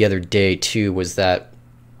about the other day, too, was that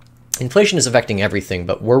inflation is affecting everything.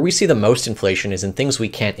 But where we see the most inflation is in things we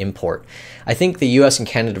can't import. I think the US and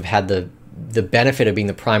Canada have had the benefit of being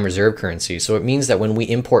the prime reserve currency. So it means that when we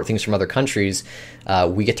import things from other countries,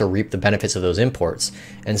 we get to reap the benefits of those imports.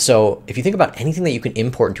 And so if you think about anything that you can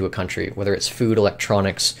import into a country, whether it's food,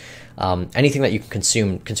 electronics, anything that you can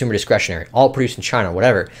consume, consumer discretionary, all produced in China,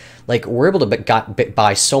 whatever, like we're able to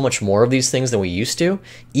buy so much more of these things than we used to,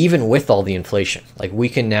 even with all the inflation. Like we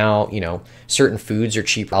can now, certain foods are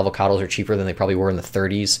cheap. Avocados are cheaper than they probably were in the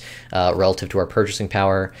 30s relative to our purchasing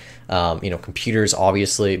power. Computers,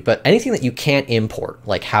 obviously, but anything that you can't import,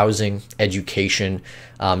 like housing, education,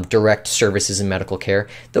 direct services and medical care,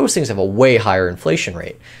 those things have a way higher inflation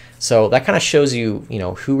rate. So that kind of shows you,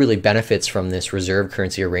 who really benefits from this reserve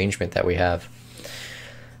currency arrangement that we have.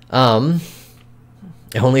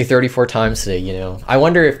 Only 34 times today, I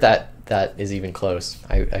wonder if that is even close.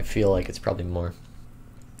 I feel like it's probably more.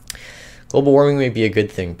 Global warming may be a good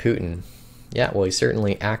thing. Putin. Yeah, well, he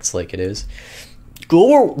certainly acts like it is.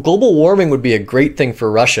 Global warming would be a great thing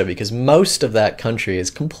for Russia because most of that country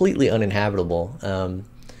is completely uninhabitable.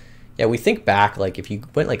 Yeah, we think back, like if you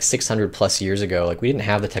went like 600 plus years ago, like we didn't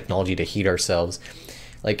have the technology to heat ourselves.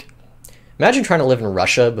 Like imagine trying to live in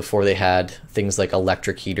Russia before they had things like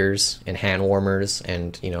electric heaters and hand warmers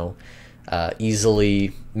and,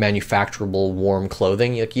 easily manufacturable warm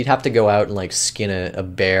clothing. You'd have to go out and like skin a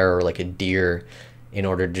bear or like a deer in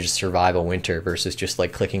order to just survive a winter versus just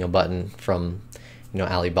like clicking a button from,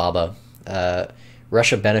 Alibaba.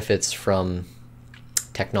 Russia benefits from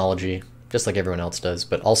technology, just like everyone else does,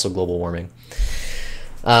 but also global warming.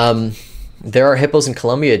 There are hippos in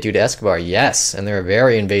Colombia due to Escobar, yes, and they're a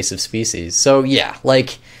very invasive species. So yeah,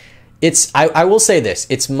 like I will say this,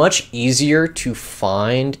 it's much easier to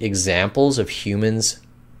find examples of humans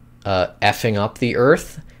effing up the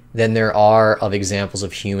earth than there are of examples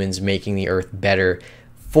of humans making the earth better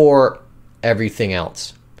for everything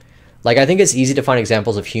else. Like, I think it's easy to find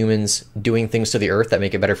examples of humans doing things to the earth that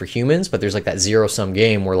make it better for humans, but there's like that zero-sum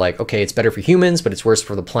game where like, okay, it's better for humans, but it's worse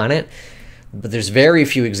for the planet. But there's very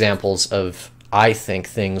few examples of, I think,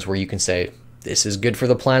 things where you can say, this is good for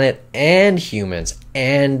the planet and humans,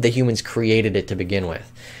 and the humans created it to begin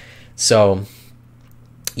with. So,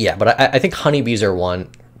 yeah, but I think honeybees are one.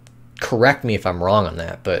 Correct me if I'm wrong on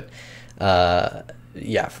that, but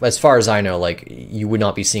yeah, as far as I know, like you would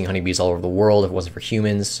not be seeing honeybees all over the world if it wasn't for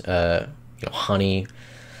humans. Honey,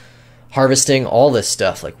 harvesting, all this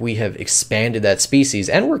stuff. Like, we have expanded that species,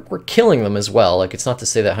 and we're killing them as well. Like, it's not to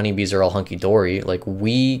say that honeybees are all hunky-dory. Like,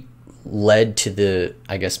 we led to the,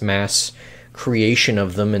 I guess, mass creation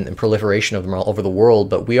of them and proliferation of them all over the world,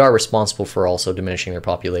 but we are responsible for also diminishing their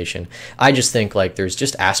population. I just think, like, there's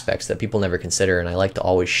just aspects that people never consider, and I like to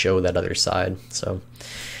always show that other side. So,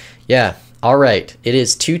 yeah. All right. It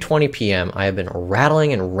is 2:20 p.m. I have been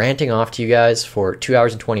rattling and ranting off to you guys for 2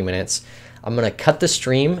 hours and 20 minutes. I'm going to cut the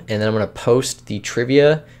stream, and then I'm going to post the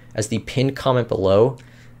trivia as the pinned comment below.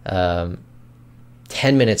 10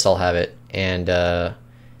 minutes I'll have it, and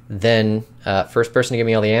then first person to give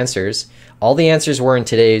me all the answers. All the answers were in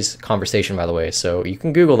today's conversation, by the way, so you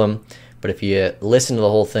can Google them, but if you listen to the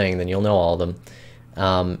whole thing, then you'll know all of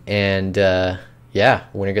them. Yeah,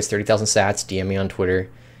 winner gets 30,000 sats. DM me on Twitter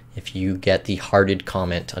if you get the hearted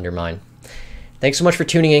comment under mine. Thanks so much for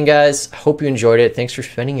tuning in, guys. Hope you enjoyed it. Thanks for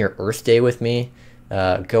spending your Earth Day with me.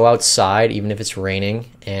 Go outside, even if it's raining,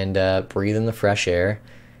 and breathe in the fresh air.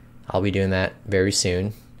 I'll be doing that very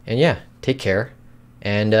soon. And yeah, take care.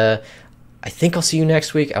 And I think I'll see you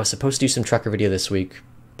next week. I was supposed to do some trucker video this week,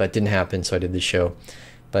 but it didn't happen, so I did this show.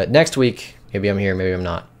 But next week, maybe I'm here, maybe I'm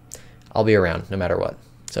not. I'll be around no matter what.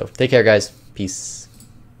 So take care, guys. Peace.